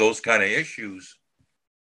someone with those kind of issues,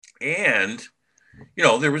 and,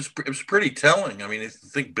 it was pretty telling. I mean, I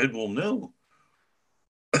think Bidwell knew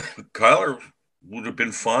Kyler would have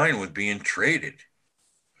been fine with being traded.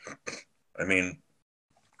 I mean,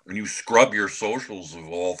 when you scrub your socials of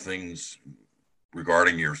all things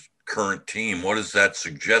regarding your current team, what does that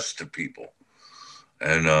suggest to people?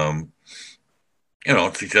 And,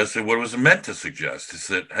 it suggested what it was meant to suggest. It's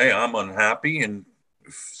that, hey, I'm unhappy, and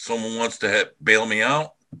if someone wants to bail me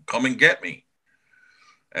out, come and get me.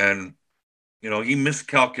 And, he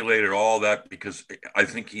miscalculated all that, because I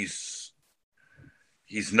think he's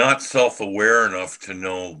not self-aware enough to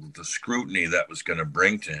know the scrutiny that was going to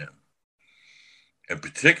bring to him. And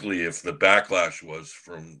particularly if the backlash was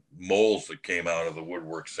from moles that came out of the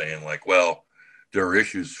woodwork saying, well, there are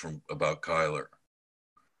issues about Kyler.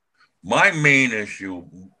 My main issue,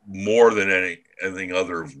 more than anything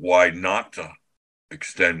other, of why not to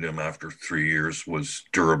extend him after 3 years, was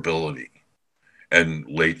durability and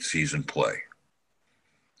late season play.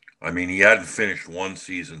 I mean, he hadn't finished one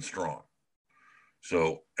season strong.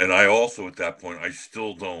 So, and I also, at that point, I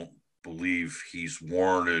still don't believe he's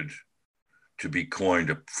warranted to be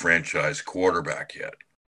coined a franchise quarterback yet.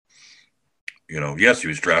 Yes, he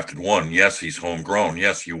was drafted 1. Yes, he's homegrown.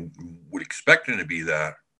 Yes, you would expect him to be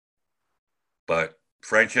that. But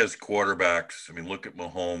franchise quarterbacks, I mean, look at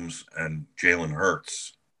Mahomes and Jalen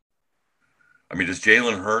Hurts. I mean, does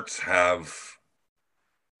Jalen Hurts have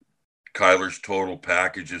Kyler's total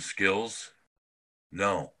package of skills?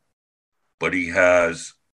 No. But he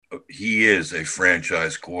is a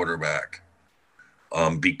franchise quarterback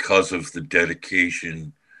because of the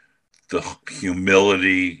dedication, the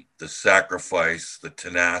humility, the sacrifice, the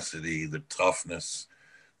tenacity, the toughness,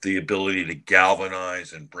 the ability to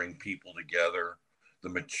galvanize and bring people together, the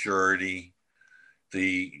maturity,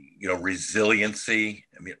 the resiliency.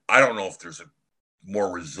 I mean, I don't know if there's a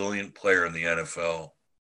more resilient player in the NFL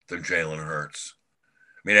than Jalen Hurts.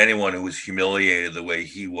 I mean, anyone who was humiliated the way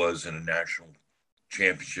he was in a national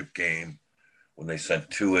championship game when they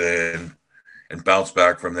sent Tua in and bounced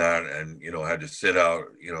back from that and, had to sit out,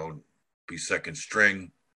 be second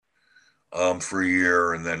string for a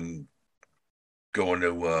year and then go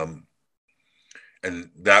into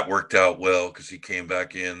and that worked out well because he came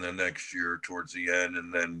back in the next year towards the end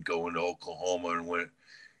and then go into Oklahoma and went,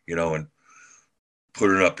 and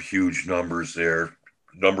putting up huge numbers there.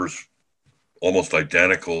 Numbers almost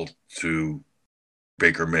identical to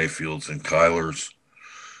Baker Mayfield's and Kyler's.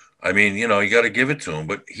 I mean, you got to give it to him.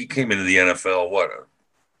 But he came into the NFL, what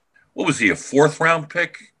was he, a 4th round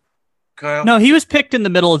pick, Kyle? No, he was picked in the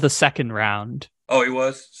middle of the 2nd round. Oh, he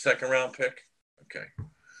was? 2nd round pick? Okay.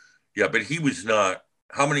 Yeah, but he was not.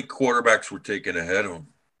 How many quarterbacks were taken ahead of him?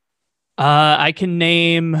 I can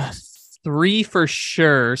name 3 for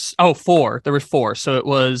sure. Oh, 4. There were 4. So it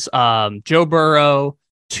was Joe Burrow,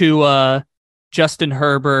 Tua, Justin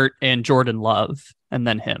Herbert, and Jordan Love, and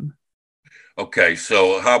then him. Okay,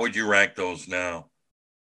 so how would you rank those now?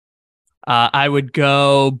 I would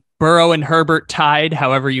go Burrow and Herbert tied,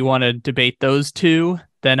 however you want to debate those two.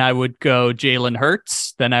 Then I would go Jalen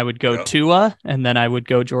Hurts. Then I would go Tua, and then I would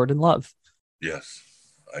go Jordan Love. Yes,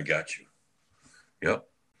 I got you. Yep.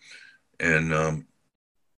 And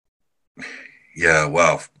yeah,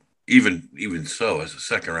 wow. Even so, as a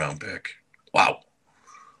 2nd round pick, wow.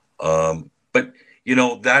 But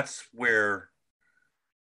that's where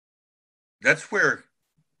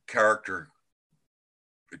character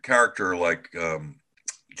like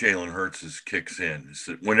Jalen Hurts kicks in. Is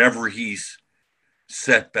that whenever he's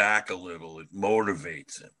set back a little, it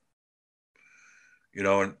motivates him.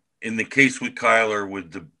 And in the case with Kyler,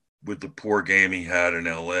 with the poor game he had in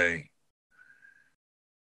LA,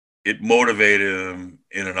 it motivated him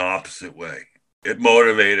in an opposite way. It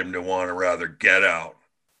motivated him to want to rather get out,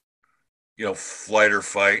 flight or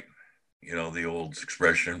fight, the old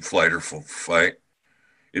expression, flight or fight.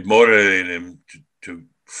 It motivated him to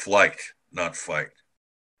flight, not fight.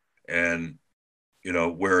 And,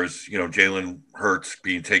 whereas, Jalen Hurts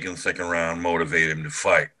being taken in the 2nd round motivated him to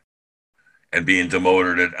fight. And being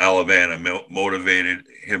demoted at Alabama motivated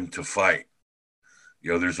him to fight.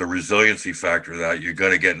 There's a resiliency factor that you're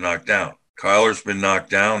going to get knocked down. Kyler's been knocked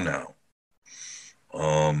down now.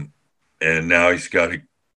 And now he's got to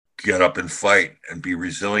get up and fight and be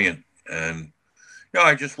resilient. And,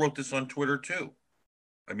 I just wrote this on Twitter too.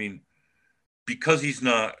 I mean, because he's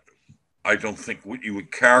not, I don't think what you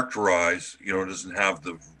would characterize, doesn't have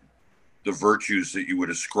the virtues that you would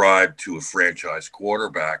ascribe to a franchise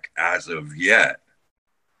quarterback as of yet.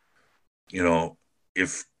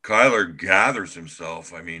 If Kyler gathers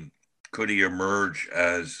himself, I mean, could he emerge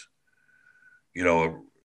as,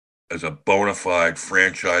 as a bona fide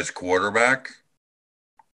franchise quarterback?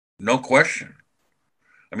 No question.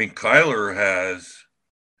 I mean, Kyler has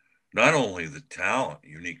not only the talent,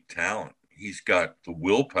 unique talent, he's got the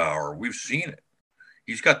willpower. We've seen it.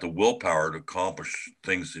 He's got the willpower to accomplish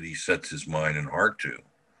things that he sets his mind and heart to.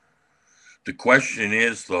 The question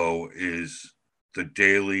is, though, is the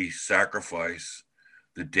daily sacrifice,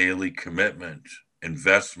 the daily commitment,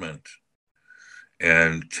 investment,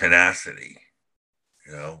 and tenacity.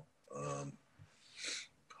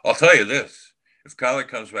 I'll tell you this. If Kyler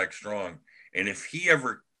comes back strong, and if he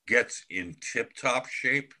ever gets in tip-top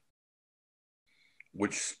shape,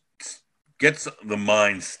 which gets the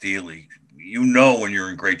mind steely, when you're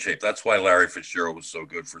in great shape. That's why Larry Fitzgerald was so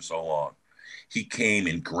good for so long. He came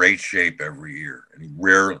in great shape every year, and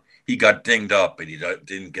he got dinged up, but he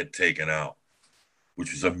didn't get taken out,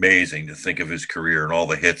 which is amazing to think of his career and all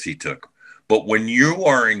the hits he took. But when you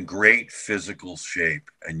are in great physical shape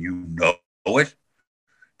and you know it,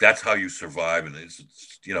 that's how you survive. And it's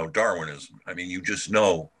Darwinism. I mean, you just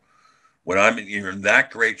know when you're in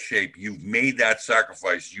that great shape, you've made that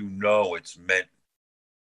sacrifice. You know it's meant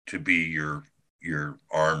to be your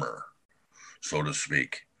armor, so to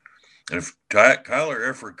speak. And if Kyler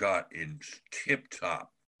ever got in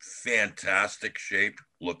tip-top, fantastic shape,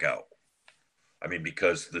 look out. I mean,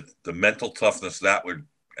 because the mental toughness that would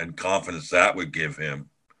and confidence that would give him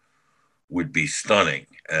would be stunning.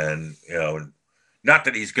 And, not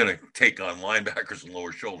that he's going to take on linebackers and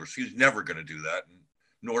lower shoulders. He's never going to do that,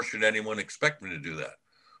 nor should anyone expect him to do that.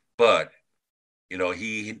 But,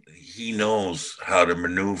 he knows how to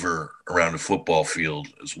maneuver around a football field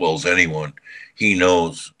as well as anyone. He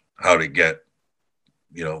knows how to get,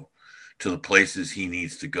 to the places he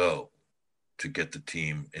needs to go to get the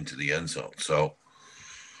team into the end zone. So,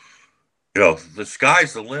 the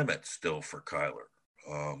sky's the limit still for Kyler.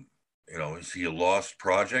 Is he a lost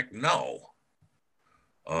project? No.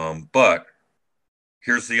 But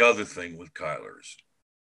here's the other thing with Kyler's.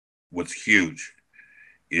 What's huge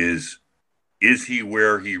is he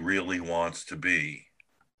where he really wants to be?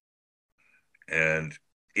 And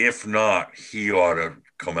if not, he ought to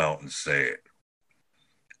come out and say it.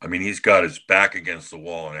 I mean, he's got his back against the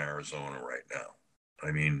wall in Arizona right now.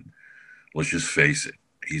 I mean, let's just face it.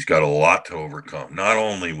 He's got a lot to overcome, not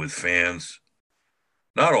only with fans,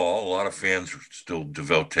 not all, a lot of fans are still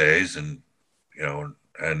devotees and,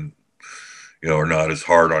 are not as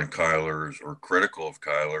hard on Kyler or critical of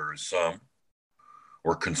Kyler as some,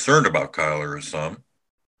 or concerned about Kyler as some,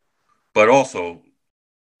 but also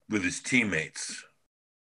with his teammates.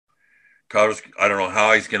 Kyler's, I don't know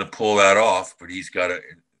how he's going to pull that off, but he's got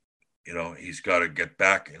to get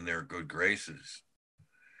back in their good graces.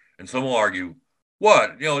 And some will argue,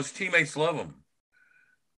 what? His teammates love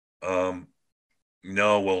him.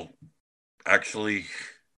 No, well, actually,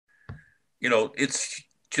 it's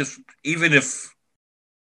just, even if,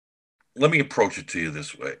 let me approach it to you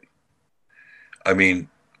this way. I mean,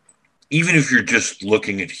 even if you're just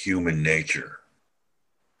looking at human nature,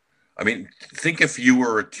 I mean, think if you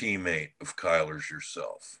were a teammate of Kyler's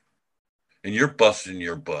yourself and you're busting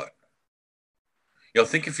your butt.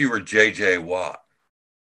 Think if you were J.J. Watt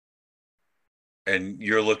and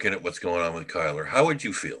you're looking at what's going on with Kyler, how would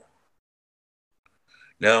you feel?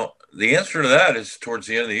 Now, the answer to that is towards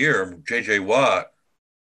the end of the year, J.J. Watt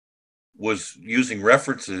was using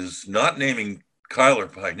references, not naming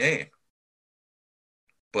Kyler by name.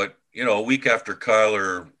 But, a week after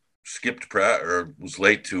Kyler skipped practice or was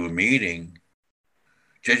late to a meeting,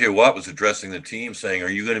 J.J. Watt was addressing the team saying, are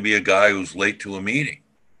you going to be a guy who's late to a meeting?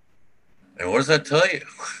 And what does that tell you?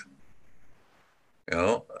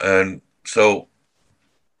 And so,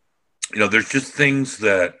 there's just things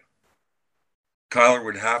that Kyler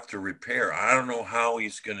would have to repair. I don't know how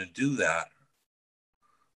he's going to do that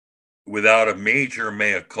without a major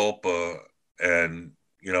mea culpa and,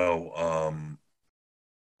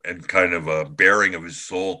 and kind of a bearing of his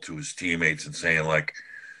soul to his teammates and saying, like,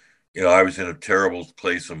 I was in a terrible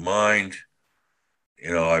place of mind.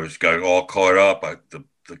 I got all caught up. The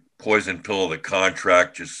poison pill of the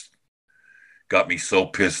contract just got me so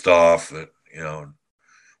pissed off that,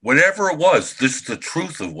 whatever it was, this is the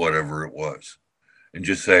truth of whatever it was. And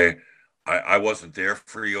just say, I wasn't there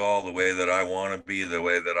for you all the way that I want to be, the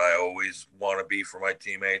way that I always want to be for my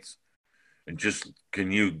teammates. And just, can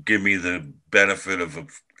you give me the benefit of a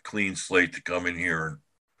clean slate to come in here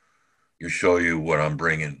and show you what I'm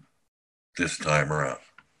bringing this time around?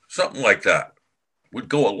 Something like that would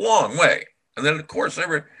go a long way. And then, of course,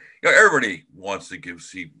 everybody wants to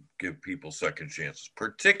give people second chances,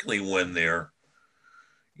 particularly when they're,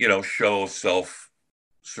 show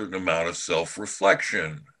certain amount of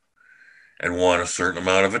self-reflection and want a certain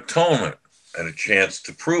amount of atonement and a chance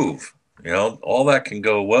to prove, all that can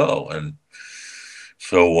go well. And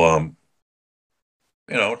so,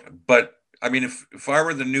 but I mean, if I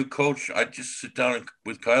were the new coach, I'd just sit down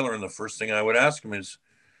with Kyler, and the first thing I would ask him is,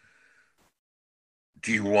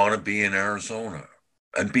 do you want to be in Arizona?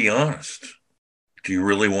 And be honest. Do you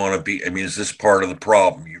really want to be? I mean, is this part of the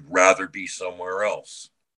problem? You'd rather be somewhere else,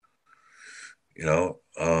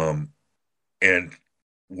 and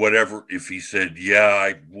whatever, if he said, yeah,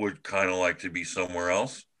 I would kind of like to be somewhere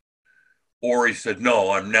else, or he said,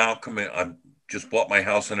 no, I'm just bought my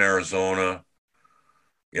house in Arizona.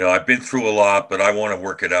 I've been through a lot, but I want to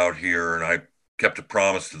work it out here. And I kept a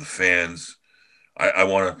promise to the fans. I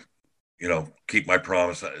want to, keep my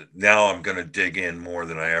promise. Now I'm going to dig in more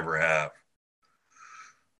than I ever have.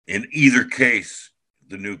 In either case,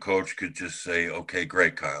 the new coach could just say, okay,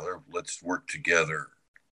 great, Kyler, let's work together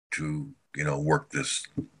to, work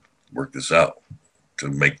this out, to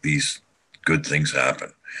make these good things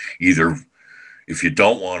happen. Either if you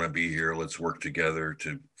don't want to be here, let's work together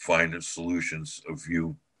to find solutions of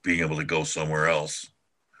you being able to go somewhere else,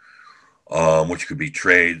 which could be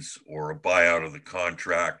trades or a buyout of the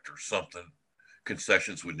contract or something.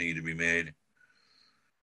 Concessions would need to be made.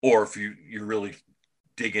 Or if you're really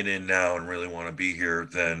digging in now and really want to be here,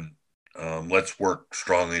 then let's work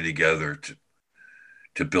strongly together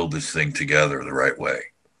to build this thing together the right way.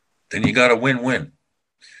 Then you got a win-win.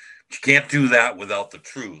 You can't do that without the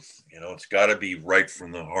truth. It's got to be right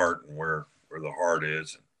from the heart and where the heart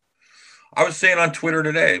is. I was saying on Twitter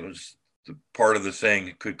today, it was the part of the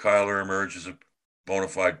saying, could Kyler emerge as a bona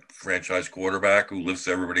fide franchise quarterback who lifts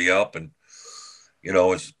everybody up and,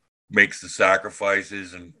 makes the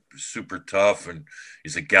sacrifices and super tough and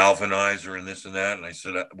is a galvanizer and this and that. And I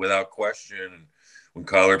said, without question, and when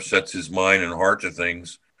Kyler sets his mind and heart to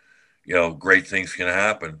things, great things can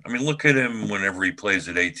happen. I mean, look at him whenever he plays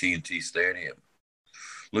at AT&T Stadium.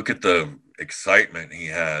 Look at the excitement he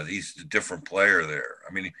has. He's a different player there.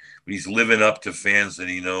 I mean, he's living up to fans that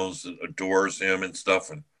he knows adores him and stuff.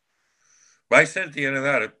 But I said at the end of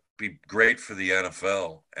that, it'd be great for the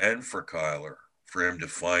NFL and for Kyler for him to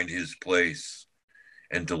find his place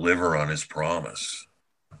and deliver on his promise.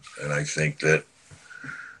 And I think that,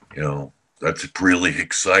 that's really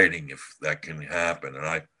exciting if that can happen. And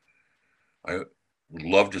I would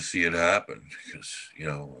love to see it happen because,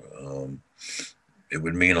 it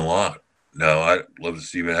would mean a lot. Now, I'd love to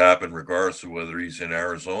see it happen regardless of whether he's in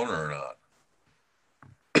Arizona or not.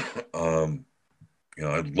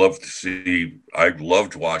 I'd love to see, I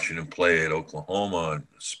loved watching him play at Oklahoma and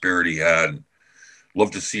the spirit he had.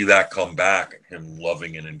 Love to see that come back and him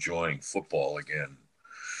loving and enjoying football again.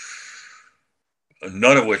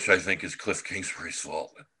 None of which I think is Cliff Kingsbury's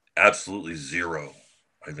fault. Absolutely zero.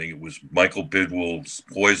 I think it was Michael Bidwill's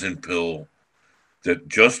poison pill that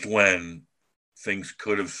just when things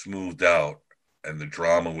could have smoothed out and the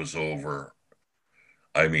drama was over,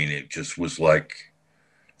 I mean, it just was like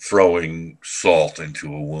throwing salt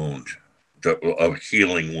into a wound, a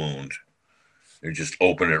healing wound. They just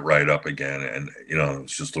open it right up again. And,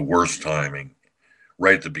 it's just the worst timing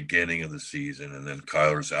right at the beginning of the season. And then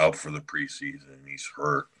Kyler's out for the preseason and he's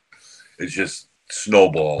hurt. It's just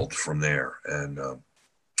snowballed from there. And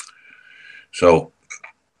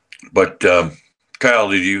Kyle,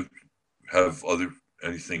 did you have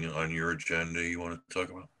anything on your agenda you want to talk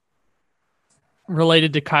about?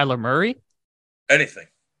 Related to Kyler Murray? Anything.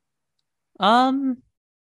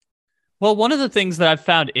 Well, one of the things that I've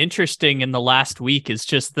found interesting in the last week is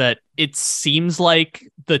just that it seems like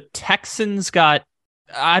the Texans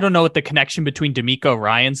I don't know what the connection between DeMeco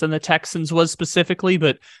Ryans and the Texans was specifically,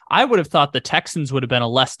 but I would have thought the Texans would have been a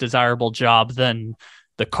less desirable job than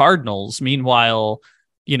the Cardinals. Meanwhile,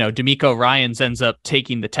 DeMeco Ryans ends up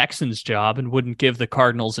taking the Texans job and wouldn't give the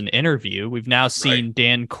Cardinals an interview. We've now seen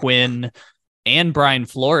Dan Quinn and Brian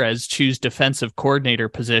Flores choose defensive coordinator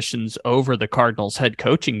positions over the Cardinals head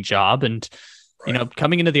coaching job. And,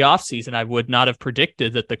 coming into the offseason, I would not have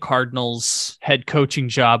predicted that the Cardinals head coaching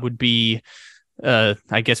job would be,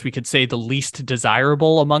 I guess we could say, the least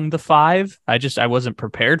desirable among the five. I wasn't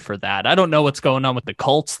prepared for that. I don't know what's going on with the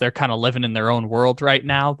Colts. They're kind of living in their own world right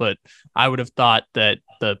now, but I would have thought that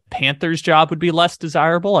the Panthers job would be less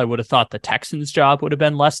desirable. I would have thought the Texans job would have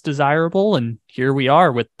been less desirable. And here we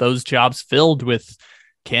are with those jobs filled with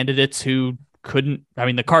candidates who couldn't. I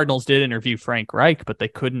mean, the Cardinals did interview Frank Reich, but they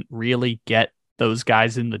couldn't really get those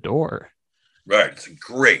guys in the door. Right. It's a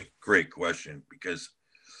great, great question because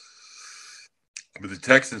the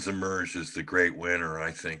Texans emerged as the great winner,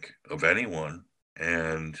 I think, of anyone.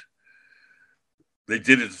 And they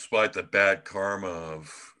did it despite the bad karma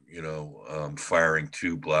of, firing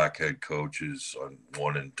two black head coaches on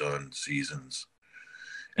one and done seasons.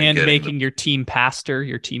 And making your team pastor,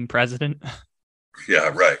 your team president. Yeah,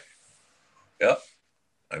 right. Yeah.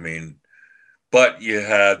 I mean, but you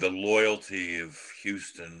had the loyalty of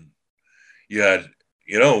Houston. You had,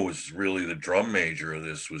 it was really the drum major of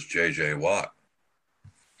this was J.J. Watt.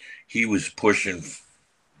 He was pushing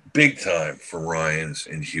big time for Ryans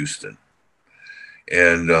in Houston.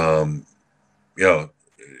 And,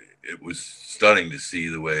 it was stunning to see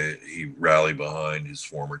the way he rallied behind his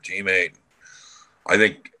former teammate. I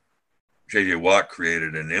think J.J. Watt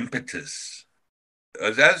created an impetus,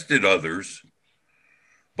 as did others.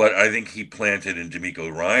 But I think he planted in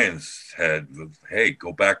DeMeco Ryans' head, hey,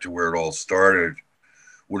 go back to where it all started.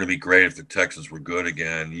 Wouldn't it be great if the Texans were good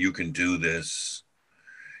again? You can do this.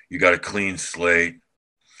 You got a clean slate.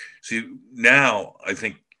 See, now I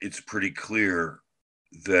think it's pretty clear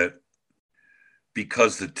that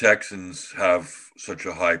because the Texans have such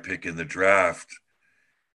a high pick in the draft,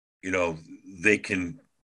 they can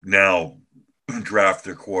now draft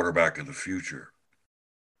their quarterback of the future.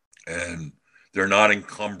 And they're not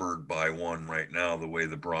encumbered by one right now the way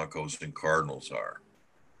the Broncos and Cardinals are.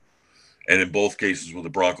 And in both cases with the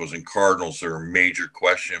Broncos and Cardinals, there are major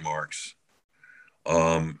question marks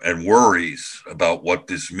and worries about what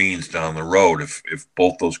this means down the road if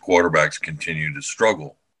both those quarterbacks continue to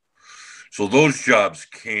struggle. So those jobs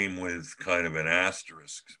came with kind of an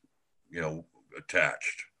asterisk,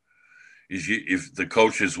 attached. If the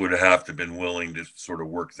coaches would have to been willing to sort of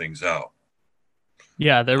work things out.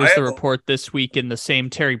 Yeah, there was the report this week in the same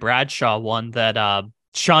Terry Bradshaw one that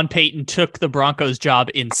Sean Payton took the Broncos job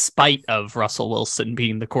in spite of Russell Wilson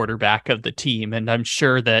being the quarterback of the team. And I'm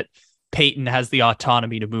sure that Payton has the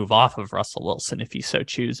autonomy to move off of Russell Wilson if he so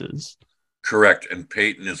chooses. Correct. And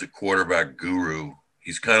Payton is a quarterback guru.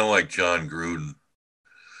 He's kind of like John Gruden.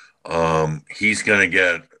 He's going to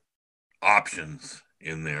get options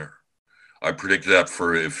in there. I predicted that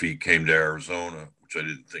for if he came to Arizona, which I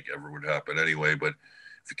didn't think ever would happen anyway. But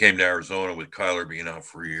if he came to Arizona with Kyler being out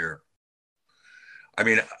for a year, I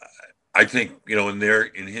mean, I think,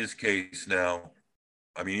 in his case now,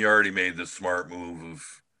 I mean, he already made the smart move of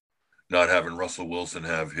not having Russell Wilson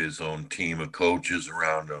have his own team of coaches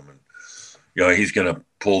around him. And, he's going to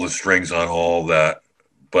pull the strings on all that.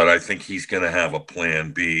 But I think he's going to have a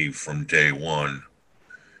plan B from day one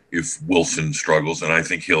if Wilson struggles. And I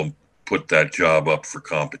think he'll put that job up for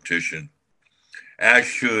competition, as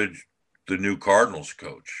should the new Cardinals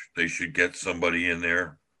coach. They should get somebody in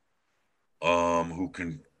there who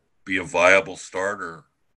can be a viable starter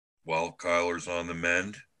while Kyler's on the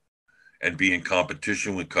mend and be in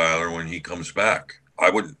competition with Kyler when he comes back. I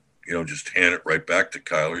wouldn't, just hand it right back to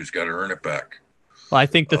Kyler. He's got to earn it back. Well, I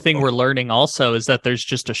think the thing we're learning also is that there's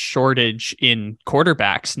just a shortage in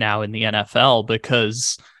quarterbacks now in the NFL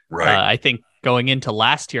because I think going into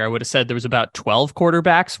last year, I would have said there was about 12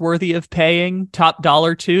 quarterbacks worthy of paying top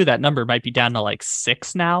dollar to. That number might be down to like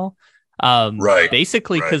 6 now.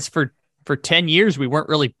 Basically, because for 10 years, we weren't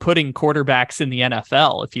really putting quarterbacks in the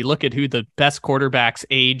NFL. If you look at who the best quarterbacks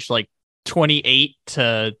age like 28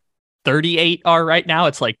 to 38 are right now,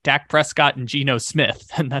 it's like Dak Prescott and Geno Smith,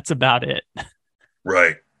 and that's about it.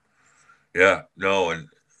 Right. Yeah. No. And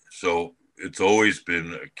so it's always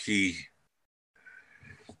been a key,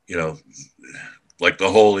 like the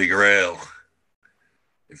Holy Grail.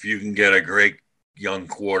 If you can get a great young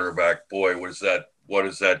quarterback, boy, what does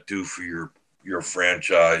that do for your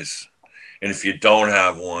franchise? And if you don't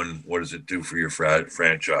have one, what does it do for your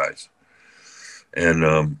franchise?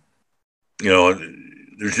 And,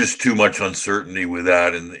 there's just too much uncertainty with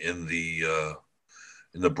that in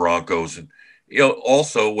the Broncos. And,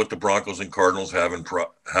 also what the Broncos and Cardinals have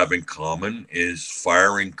in common is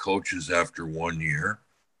firing coaches after 1 year.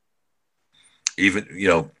 Even,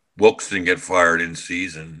 Wilkes didn't get fired in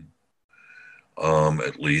season,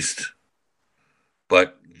 at least.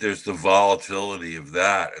 But there's the volatility of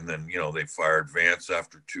that. And then, they fired Vance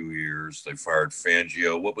after 2 years. They fired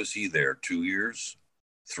Fangio. What was he there? 2 years?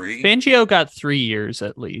 3? Fangio got 3 years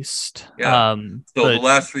at least. Yeah. The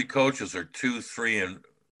last 3 coaches are 2, 3,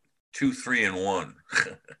 and 1.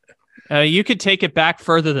 You could take it back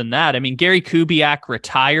further than that. I mean, Gary Kubiak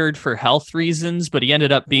retired for health reasons, but he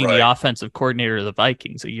ended up being the offensive coordinator of the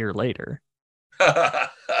Vikings a year later.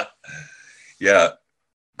 Yeah.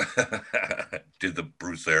 Did the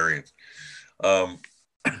Bruce Arians.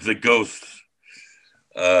 The ghost.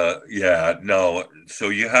 Yeah, no. So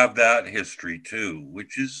you have that history too,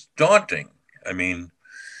 which is daunting. I mean,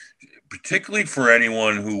 particularly for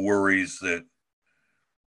anyone who worries that,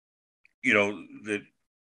 that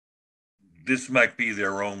this might be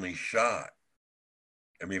their only shot.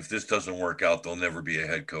 I mean, if this doesn't work out, they'll never be a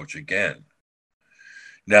head coach again.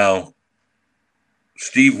 Now,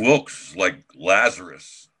 Steve Wilkes, like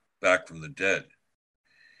Lazarus back from the dead,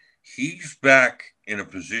 he's back in a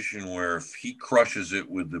position where if he crushes it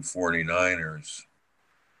with the 49ers,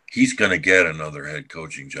 he's going to get another head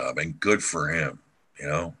coaching job, and good for him,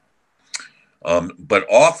 But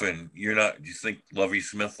often do you think Lovie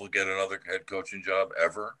Smith will get another head coaching job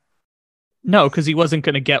ever? No, because he wasn't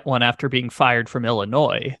going to get one after being fired from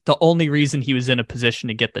Illinois. The only reason he was in a position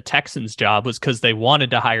to get the Texans job was because they wanted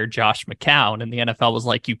to hire Josh McCown, and the NFL was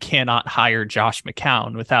like, you cannot hire Josh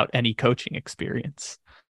McCown without any coaching experience.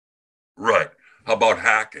 Right. How about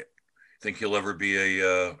Hackett? Think he'll ever be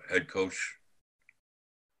a head coach?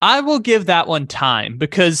 I will give that one time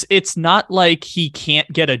because it's not like he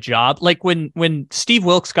can't get a job. Like when Steve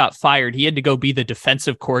Wilkes got fired, he had to go be the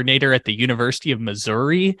defensive coordinator at the University of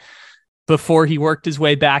Missouri before he worked his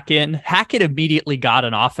way back in. Hackett immediately got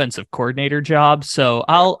an offensive coordinator job, so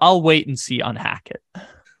I'll wait and see on Hackett.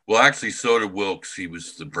 Well, actually, so did Wilkes. He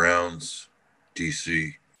was the Browns'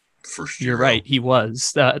 DC first You're year out. right. He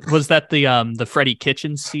was. Was that the Freddie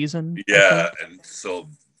Kitchens season? Yeah, and so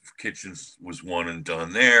Kitchens was one and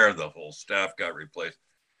done there. The whole staff got replaced.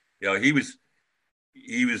 He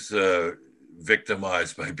was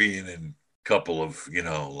victimized by being in a couple of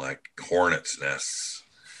like hornets nests,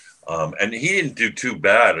 and he didn't do too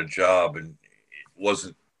bad a job, and it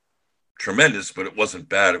wasn't tremendous, but it wasn't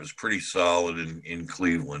bad. It was pretty solid in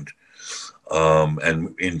Cleveland.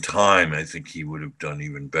 And in time, I think he would have done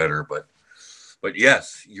even better. But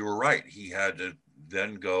yes, you were right. He had to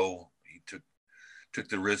then go. He took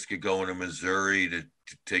the risk of going to Missouri to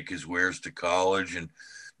take his wares to college, and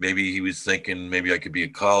maybe he was thinking maybe I could be a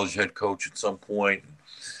college head coach at some point.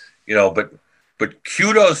 But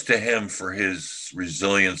kudos to him for his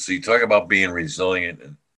resiliency. Talk about being resilient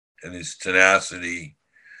and his tenacity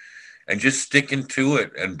and just sticking to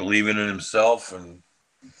it and believing in himself and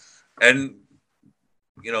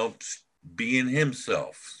being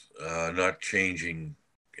himself, not changing,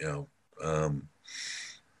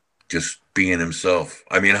 just being himself.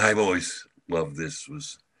 I mean, I've always loved this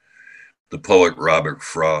was the poet Robert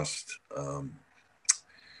Frost.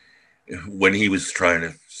 When he was trying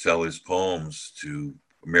to sell his poems to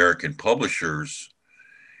American publishers,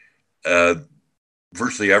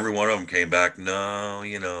 virtually every one of them came back, no,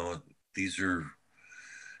 these are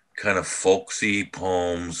kind of folksy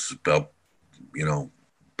poems about,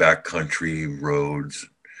 backcountry roads.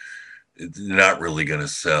 It's not really going to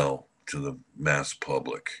sell to the mass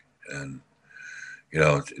public. And,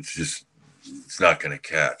 it's not going to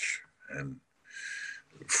catch. And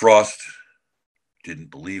Frost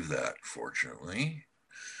didn't believe that, fortunately.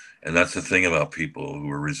 And that's the thing about people who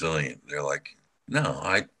are resilient. They're like, no,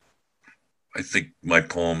 I think my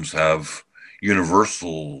poems have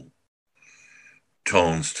universal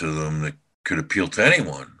tones to them that could appeal to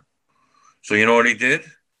anyone. So you know what he did?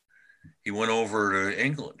 He went over to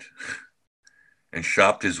England and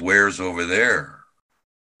shopped his wares over there.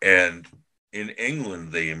 And in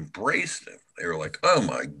England, they embraced him. They were like, oh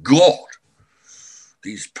my God,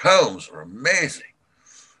 these poems are amazing.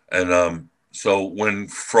 And so when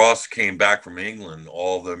Frost came back from England,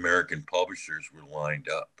 all the American publishers were lined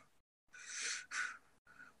up.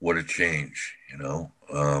 What a change, and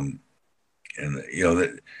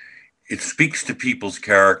that it speaks to people's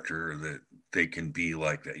character that they can be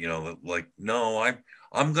like that, like, no,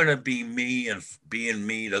 I'm going to be me, and being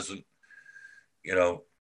me doesn't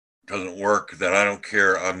work, that I don't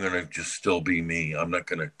care. I'm going to just still be me. I'm not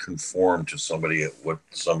going to conform to what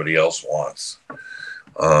somebody else wants.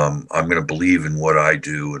 I'm going to believe in what I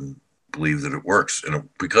do and believe that it works. And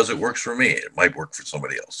because it works for me, it might work for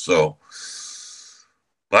somebody else. So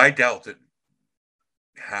I doubt that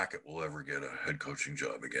Hackett will ever get a head coaching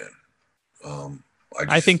job again.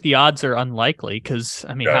 I think the odds are unlikely because,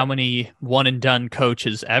 how many one and done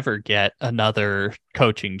coaches ever get another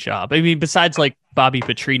coaching job? I mean, besides like Bobby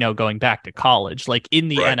Petrino going back to college, like in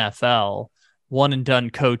the NFL, one and done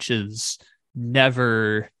coaches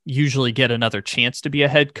never usually get another chance to be a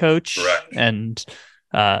head coach. Correct. And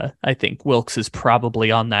I think Wilks is probably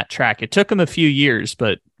on that track. It took him a few years,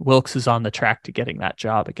 but Wilks is on the track to getting that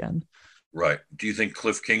job again. Right. Do you think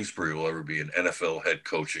Cliff Kingsbury will ever be an NFL head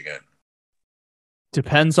coach again?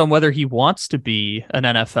 Depends on whether he wants to be an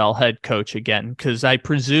NFL head coach again, because I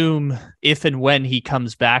presume if and when he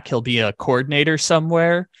comes back, he'll be a coordinator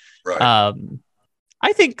somewhere. Right.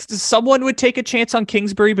 I think someone would take a chance on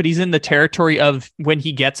Kingsbury, but he's in the territory of when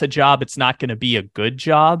he gets a job, it's not going to be a good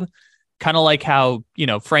job. Kind of like how,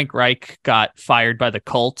 Frank Reich got fired by the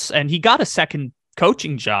Colts and he got a second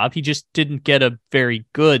coaching job. He just didn't get a very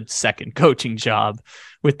good second coaching job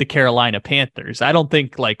with the Carolina Panthers. I don't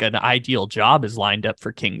think like an ideal job is lined up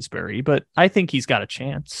for Kingsbury, but I think he's got a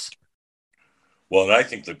chance. Well, and I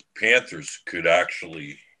think the Panthers could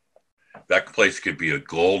actually, that place could be a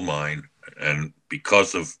gold mine. And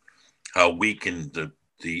because of how weakened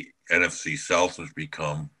the NFC South has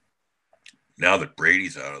become, now that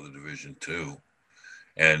Brady's out of the division too,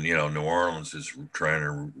 and, New Orleans is trying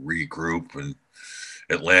to regroup, and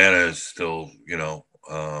Atlanta is still,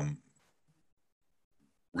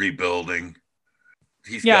 rebuilding.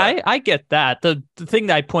 I get that. The thing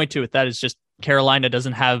that I point to with that is just Carolina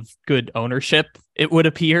doesn't have good ownership, it would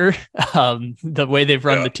appear. The way they've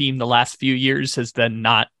run the team the last few years has been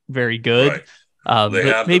not very good. Right. They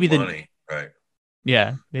have maybe the money, right?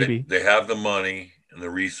 Yeah, maybe. They have the money and the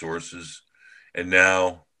resources, and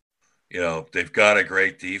now, they've got a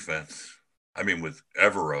great defense. I mean, with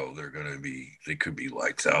Evero, they could be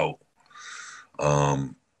lights out.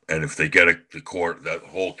 And if they get that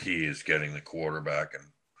whole key is getting the quarterback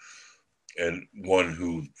and one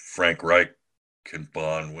who Frank Reich can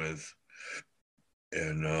bond with.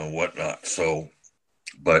 and whatnot. So,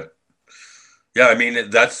 but yeah, I mean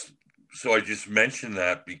so. I just mentioned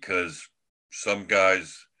that because some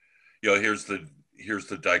guys, here's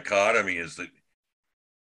the dichotomy is that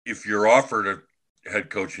if you're offered a head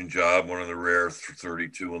coaching job, one of the rare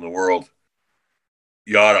 32 in the world,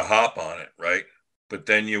 you ought to hop on it, right? But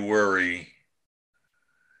then you worry,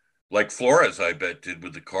 like Flores, I bet, did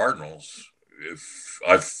with the Cardinals. If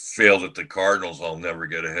I failed at the Cardinals, I'll never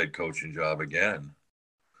get a head coaching job again.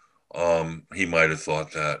 He might have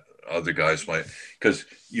thought that. Other guys might, because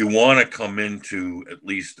you want to come into at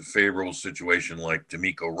least a favorable situation like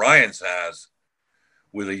D'Amico Ryans has,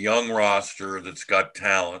 with a young roster that's got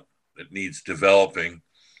talent that needs developing,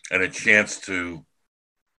 and a chance to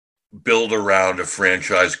build around a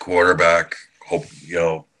franchise quarterback. Hope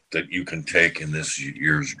that you can take in this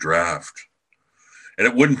year's draft. And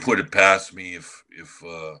it wouldn't put it past me if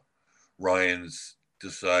Ryans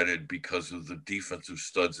decided, because of the defensive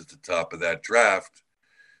studs at the top of that draft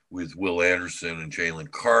with Will Anderson and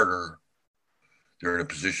Jalen Carter, they're in a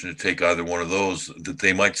position to take either one of those, that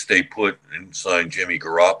they might stay put and sign Jimmy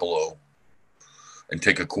Garoppolo and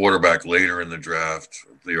take a quarterback later in the draft.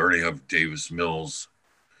 They already have Davis Mills.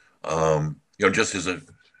 Just as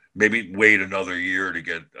maybe wait another year to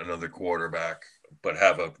get another quarterback, but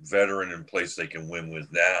have a veteran in place they can win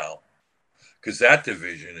with now. Because that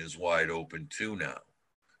division is wide open too now.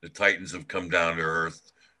 The Titans have come down to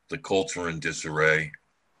earth. The Colts are in disarray.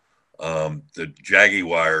 The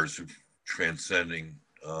Jaguars are transcending.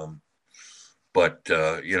 Yeah, but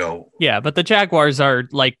the Jaguars are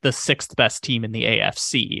like the sixth best team in the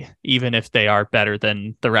AFC, even if they are better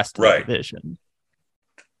than the rest of the division.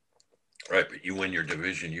 Right, but you win your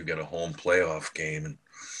division, you get a home playoff game, and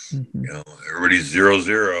everybody's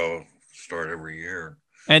 0-0 start every year.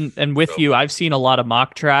 And with you, I've seen a lot of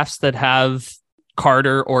mock drafts that have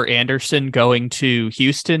Carter or Anderson going to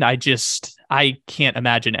Houston. I can't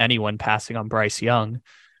imagine anyone passing on Bryce Young.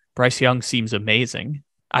 Bryce Young seems amazing.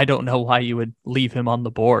 I don't know why you would leave him on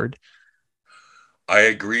the board. I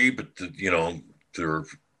agree, but the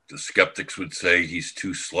skeptics would say he's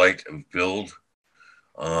too slight of build.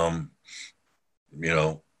 But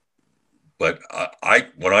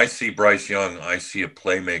when I see Bryce Young, I see a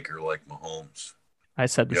playmaker like Mahomes. I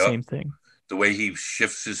said the same thing. The way he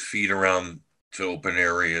shifts his feet around to open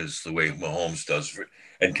areas, the way Mahomes does,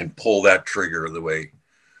 and can pull that trigger the way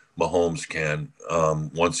Mahomes can.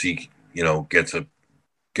 Once he,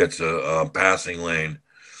 gets a passing lane.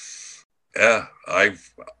 Yeah, I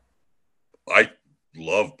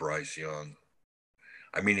love Bryce Young.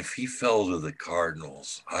 I mean, if he fell to the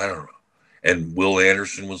Cardinals, I don't know, and Will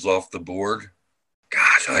Anderson was off the board,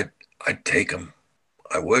 gosh, I'd take him.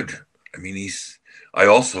 I would. I mean, I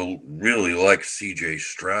also really like C.J.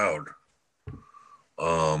 Stroud.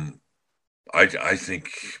 I think,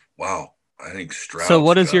 wow. I think Stroud. So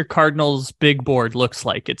what does your Cardinals big board looks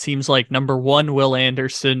like? It seems like number 1, Will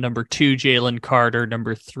Anderson, number 2, Jalen Carter,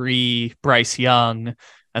 number 3, Bryce Young,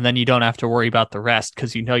 and then you don't have to worry about the rest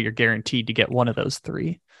because you're guaranteed to get one of those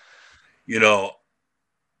 3.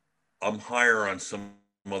 I'm higher on some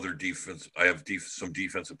other defense. I have some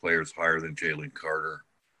defensive players higher than Jalen Carter.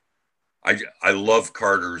 I love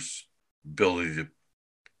Carter's ability to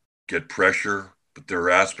get pressure, but there are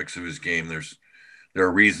aspects of his game. There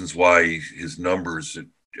are reasons why his numbers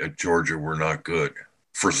at Georgia were not good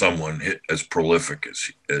for someone as prolific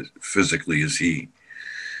as physically as he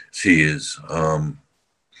is.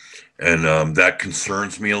 That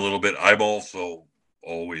concerns me a little bit. I'm also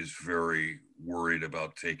always very worried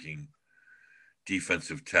about taking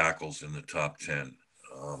defensive tackles in the top 10.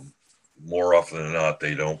 More often than not,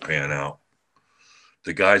 they don't pan out.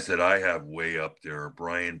 The guys that I have way up there are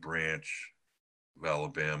Brian Branch of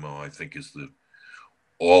Alabama, I think is the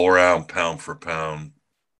all-around pound for pound,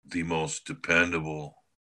 the most dependable,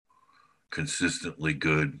 consistently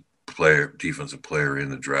good defensive player in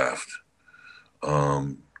the draft.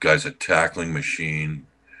 Guy's a tackling machine.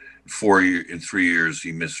 In 3 years,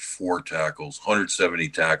 he missed 4 tackles, 170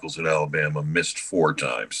 tackles at Alabama, missed 4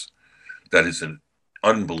 times. That is an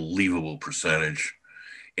unbelievable percentage.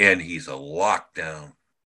 And he's a lockdown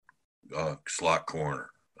slot corner,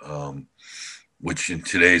 which in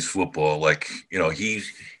today's football,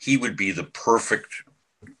 he would be the perfect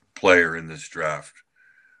player in this draft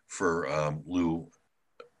for Lou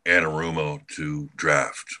Anarumo to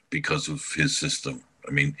draft because of his system.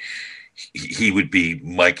 I mean, he would be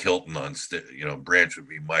Mike Hilton Branch would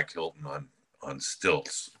be Mike Hilton on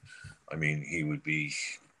stilts. I mean, he would be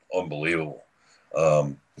unbelievable.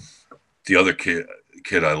 The other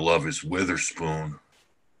kid I love is Witherspoon,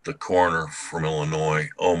 the corner from Illinois.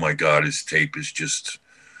 Oh my God, his tape is just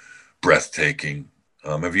breathtaking.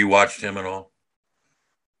 Have you watched him at all?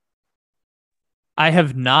 I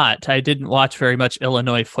have not. I didn't watch very much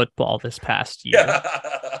Illinois football this past year. Yeah.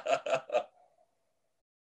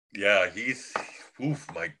 Yeah, he's, oof,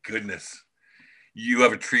 my goodness. You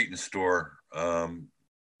have a treat in store.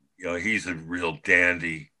 He's a real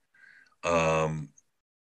dandy. Um,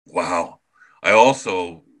 wow. I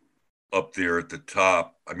also, up there at the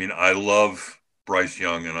top, I mean, I love Bryce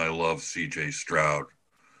Young and I love CJ Stroud,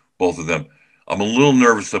 both of them. I'm a little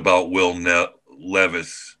nervous about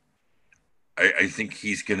Levis. I think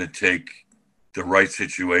he's going to take the right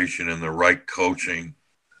situation and the right coaching.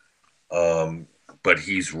 But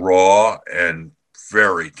he's raw and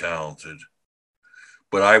very talented.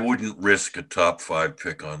 But I wouldn't risk a top 5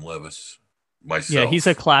 pick on Levis Yeah, he's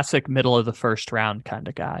a myself. classic middle of the first round kind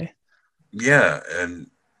of guy. Yeah,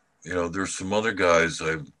 and there's some other guys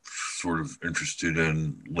I'm sort of interested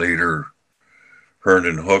in later.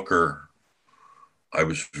 Herndon Hooker, I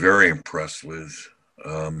was very impressed with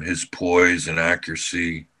his poise and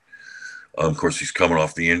accuracy. Of course, he's coming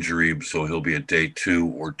off the injury, so he'll be a day 2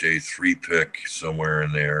 or day 3 pick somewhere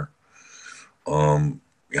in there.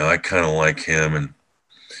 I kind of like him,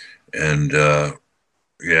 and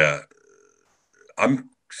yeah, I'm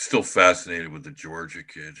still fascinated with the Georgia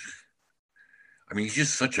kid. I mean, he's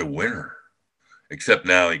just such a winner. Except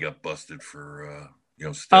now he got busted for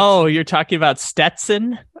Oh, Stetson. you're talking about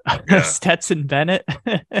Stetson? Yeah, Stetson Bennett?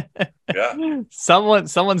 yeah.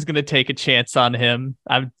 Someone's going to take a chance on him.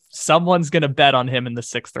 Someone's going to bet on him in the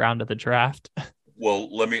 6th round of the draft. Well,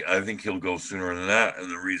 I think he'll go sooner than that,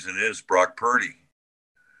 and the reason is Brock Purdy.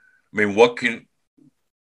 I mean, what can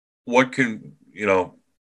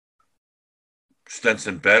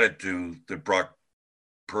Stenson Bennett do that Brock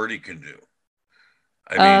Purdy can do?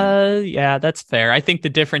 I mean, Yeah, that's fair. I think the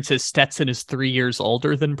difference is Stetson is 3 years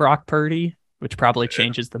older than Brock Purdy, which probably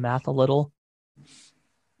changes the math a little.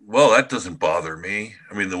 well, that doesn't bother me.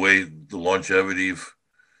 I mean, the way the longevity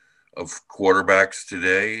of quarterbacks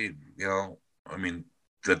today, I mean,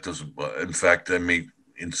 that doesn't. In fact, I mean,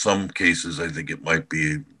 in some cases, I think it might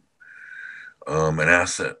be an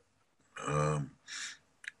asset. Um,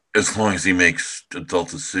 as long as he makes adult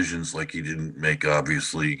decisions like he didn't make,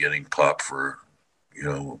 obviously, getting popped for,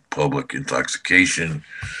 public intoxication.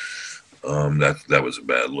 That was a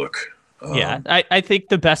bad look. Yeah, I think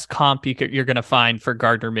the best comp you're going to find for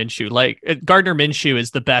Gardner Minshew, Gardner Minshew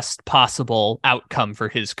is the best possible outcome for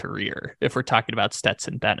his career if we're talking about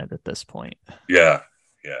Stetson Bennett at this point. Yeah,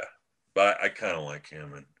 yeah. But I kind of like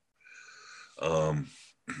him, and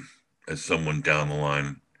as someone down the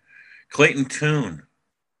line, Clayton Tune.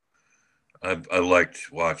 I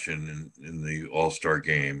liked watching in the All Star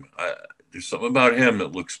game. There's something about him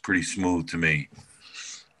that looks pretty smooth to me.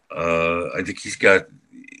 I think he's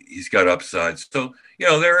got upside. So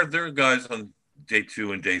there are guys on day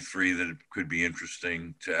 2 and day 3 that could be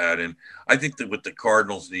interesting to add in. I think that what the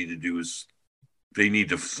Cardinals need to do is they need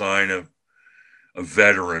to sign a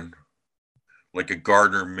veteran like a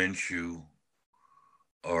Gardner Minshew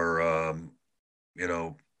or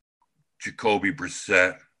Jacoby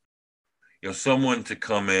Brissett. Someone to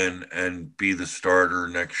come in and be the starter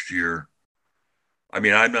next year. I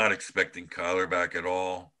mean, I'm not expecting Kyler back at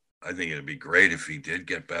all. I think it'd be great if he did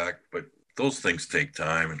get back, but those things take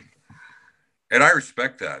time, and I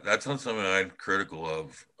respect that. That's not something I'm critical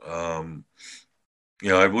of.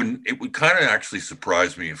 I wouldn't. It would kind of actually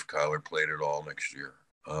surprise me if Kyler played at all next year,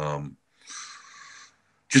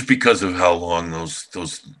 just because of how long those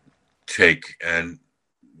take and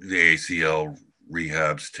the ACL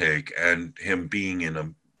rehabs take, and him being in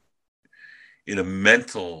a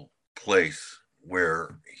mental place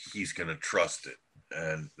where he's going to trust it,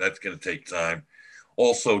 and that's going to take time.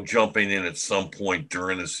 Also, jumping in at some point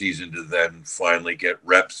during the season to then finally get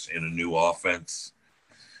reps in a new offense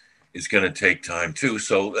is going to take time too.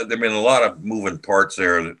 So, I mean, a lot of moving parts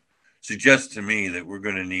there that suggest to me that we're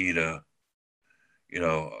going to need a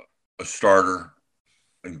starter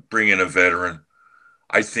and bring in a veteran.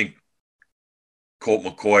 I think Colt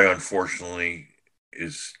McCoy, unfortunately,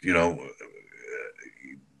 is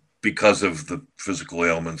because of the physical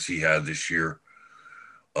ailments he had this year.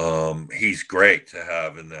 He's great to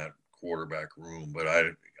have in that quarterback room, but I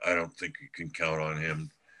don't think you can count on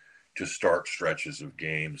him to start stretches of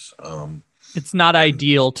games. It's not And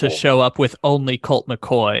ideal to show up with only Colt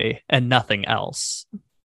McCoy and nothing else.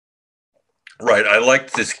 right, I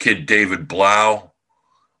liked this kid David Blau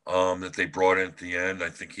that they brought in at the end. I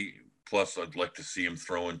think plus I'd like to see him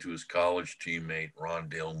throw into his college teammate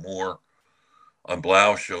Rondale Moore.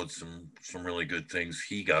 Blau showed some really good things.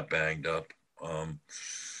 He got banged up,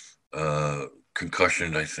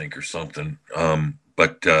 concussion, I think, or something.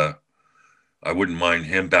 But I wouldn't mind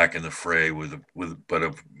him back in the fray with a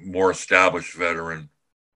more established veteran.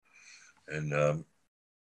 And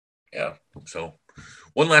yeah, so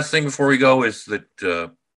one last thing before we go is that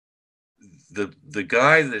the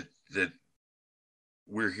guy that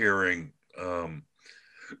we're hearing that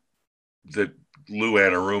Lou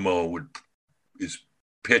Anarumo is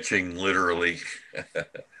pitching literally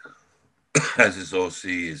as his OC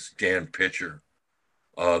is Dan Pitcher,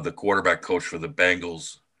 the quarterback coach for the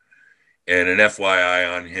Bengals. And an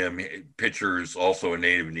FYI on him, Pitcher is also a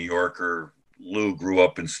native New Yorker. Lou grew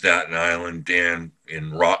up in Staten Island, Dan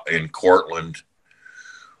in Cortland.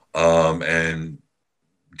 And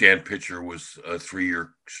Dan Pitcher was a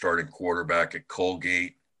 3-year starting quarterback at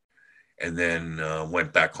Colgate, and then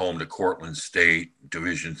went back home to Cortland State,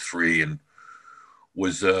 Division III, and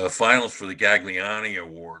was a finalist for the Gagliani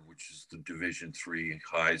Award, which is the Division III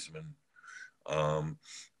Heisman.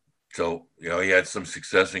 So, he had some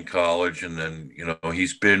success in college, and then,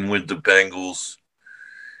 he's been with the Bengals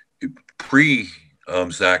pre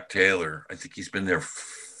Zach Taylor. I think he's been there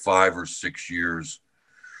 5 or 6 years.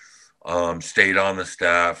 Stayed on the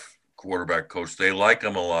staff, quarterback coach. They like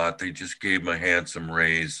him a lot. They just gave him a handsome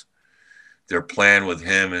raise. Their plan with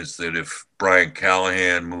him is that if Brian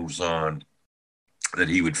Callahan moves on, that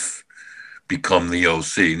he would become the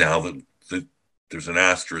OC. Now, there's an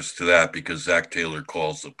asterisk to that because Zach Taylor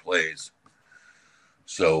calls the plays.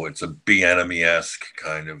 So it's a Bieniemy-esque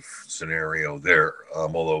kind of scenario there,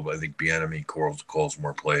 although I think Bieniemy calls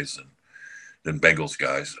more plays than Bengals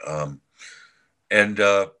guys.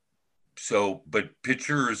 But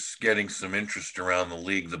Pitcher's getting some interest around the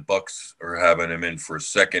league. The Bucs are having him in for a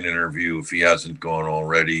second interview if he hasn't gone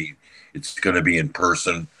already. It's going to be in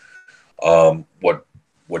person. What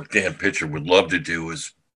Dan Pitcher would love to do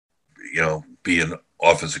is, be an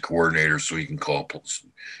offensive coordinator so he can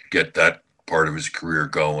get that part of his career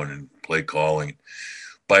going and play calling.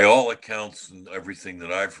 By all accounts and everything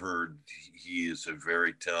that I've heard, he is a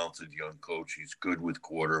very talented young coach. He's good with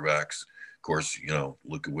quarterbacks. Of course,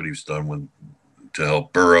 look at what he's done to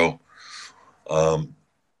help Burrow.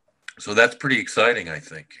 So that's pretty exciting, I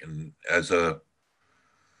think. And as a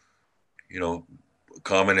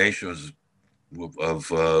combination of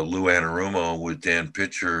Lou Anarumo with Dan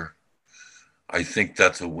Pitcher, I think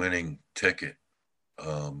that's a winning ticket.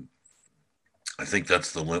 I think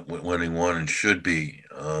that's the winning one and should be.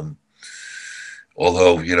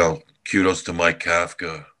 Although, kudos to Mike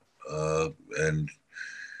Kafka. And,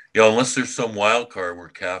 unless there's some wild card where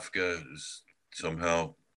Kafka is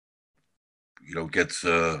somehow, gets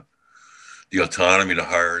the autonomy to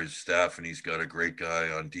hire his staff and he's got a great guy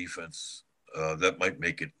on defense, that might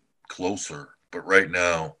make it closer. But right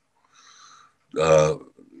now,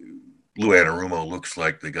 Lou Anarumo looks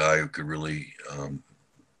like the guy who could really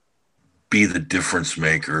be the difference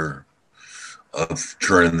maker of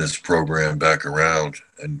turning this program back around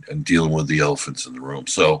and dealing with the elephants in the room.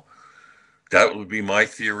 So that would be my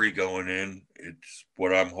theory going in. It's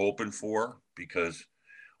what I'm hoping for, because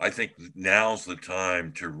I think now's the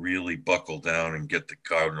time to really buckle down and get the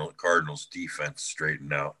Cardinals defense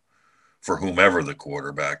straightened out for whomever the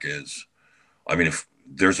quarterback is. I mean, if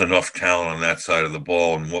there's enough talent on that side of the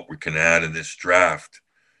ball and what we can add in this draft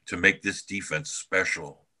to make this defense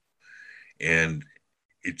special. And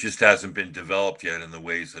it just hasn't been developed yet in the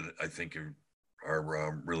ways that I think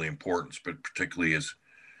are really important, but particularly is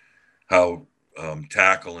how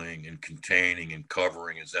tackling and containing and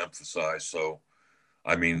covering is emphasized. So,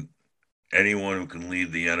 I mean, anyone who can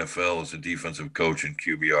lead the NFL as a defensive coach in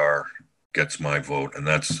QBR gets my vote, and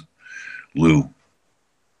that's Lou.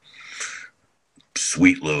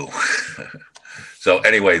 Sweet Lou. So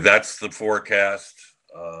anyway, that's the forecast.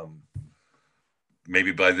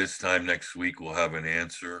 Maybe by this time next week we'll have an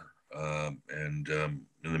answer. And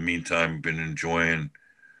in the meantime, I've been enjoying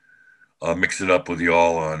mixing up with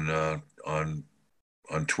y'all on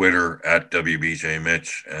Twitter at WBJ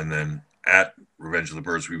Mitch, and then at Revenge of the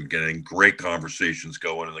Birds. We've been getting great conversations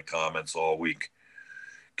going in the comments all week.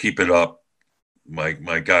 Keep it up.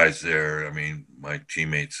 My guys there, I mean, my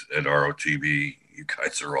teammates at ROTB, you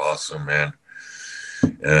guys are awesome, man.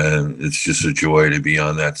 And it's just a joy to be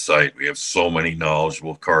on that site. We have so many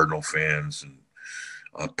knowledgeable Cardinal fans and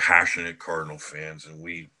passionate Cardinal fans, and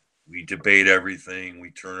we debate everything. We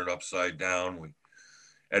turn it upside down. We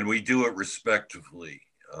do it respectfully,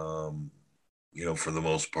 for the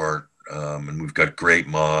most part. And we've got great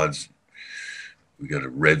mods. We got a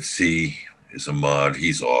Red Sea is a mod.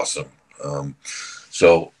 He's awesome.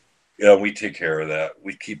 So, we take care of that.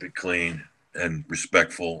 We keep it clean and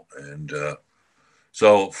respectful. And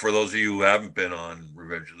so for those of you who haven't been on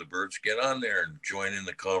Revenge of the Birds, get on there and join in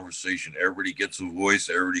the conversation. Everybody gets a voice.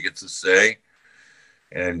 Everybody gets a say.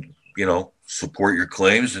 and, support your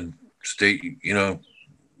claims and stay,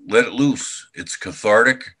 let it loose. It's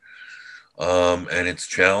cathartic, and it's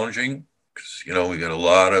challenging because, we got a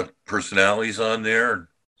lot of personalities on there.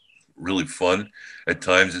 Really fun. At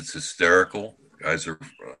times it's hysterical. Guys are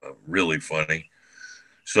really funny.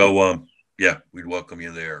 So, yeah, we'd welcome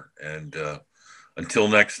you there. And until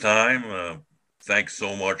next time, thanks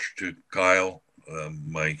so much to Kyle,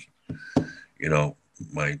 my,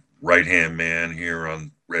 my right hand man here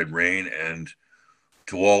on Red Rain, and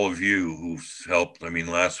to all of you who've helped. I mean,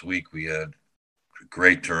 last week we had a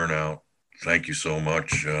great turnout. Thank you so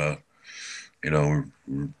much.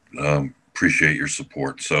 Appreciate your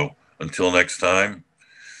support. So until next time,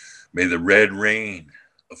 may the red rain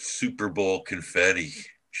of Super Bowl confetti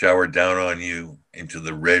shower down on you into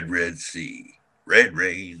the red, red sea. Red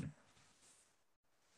rain.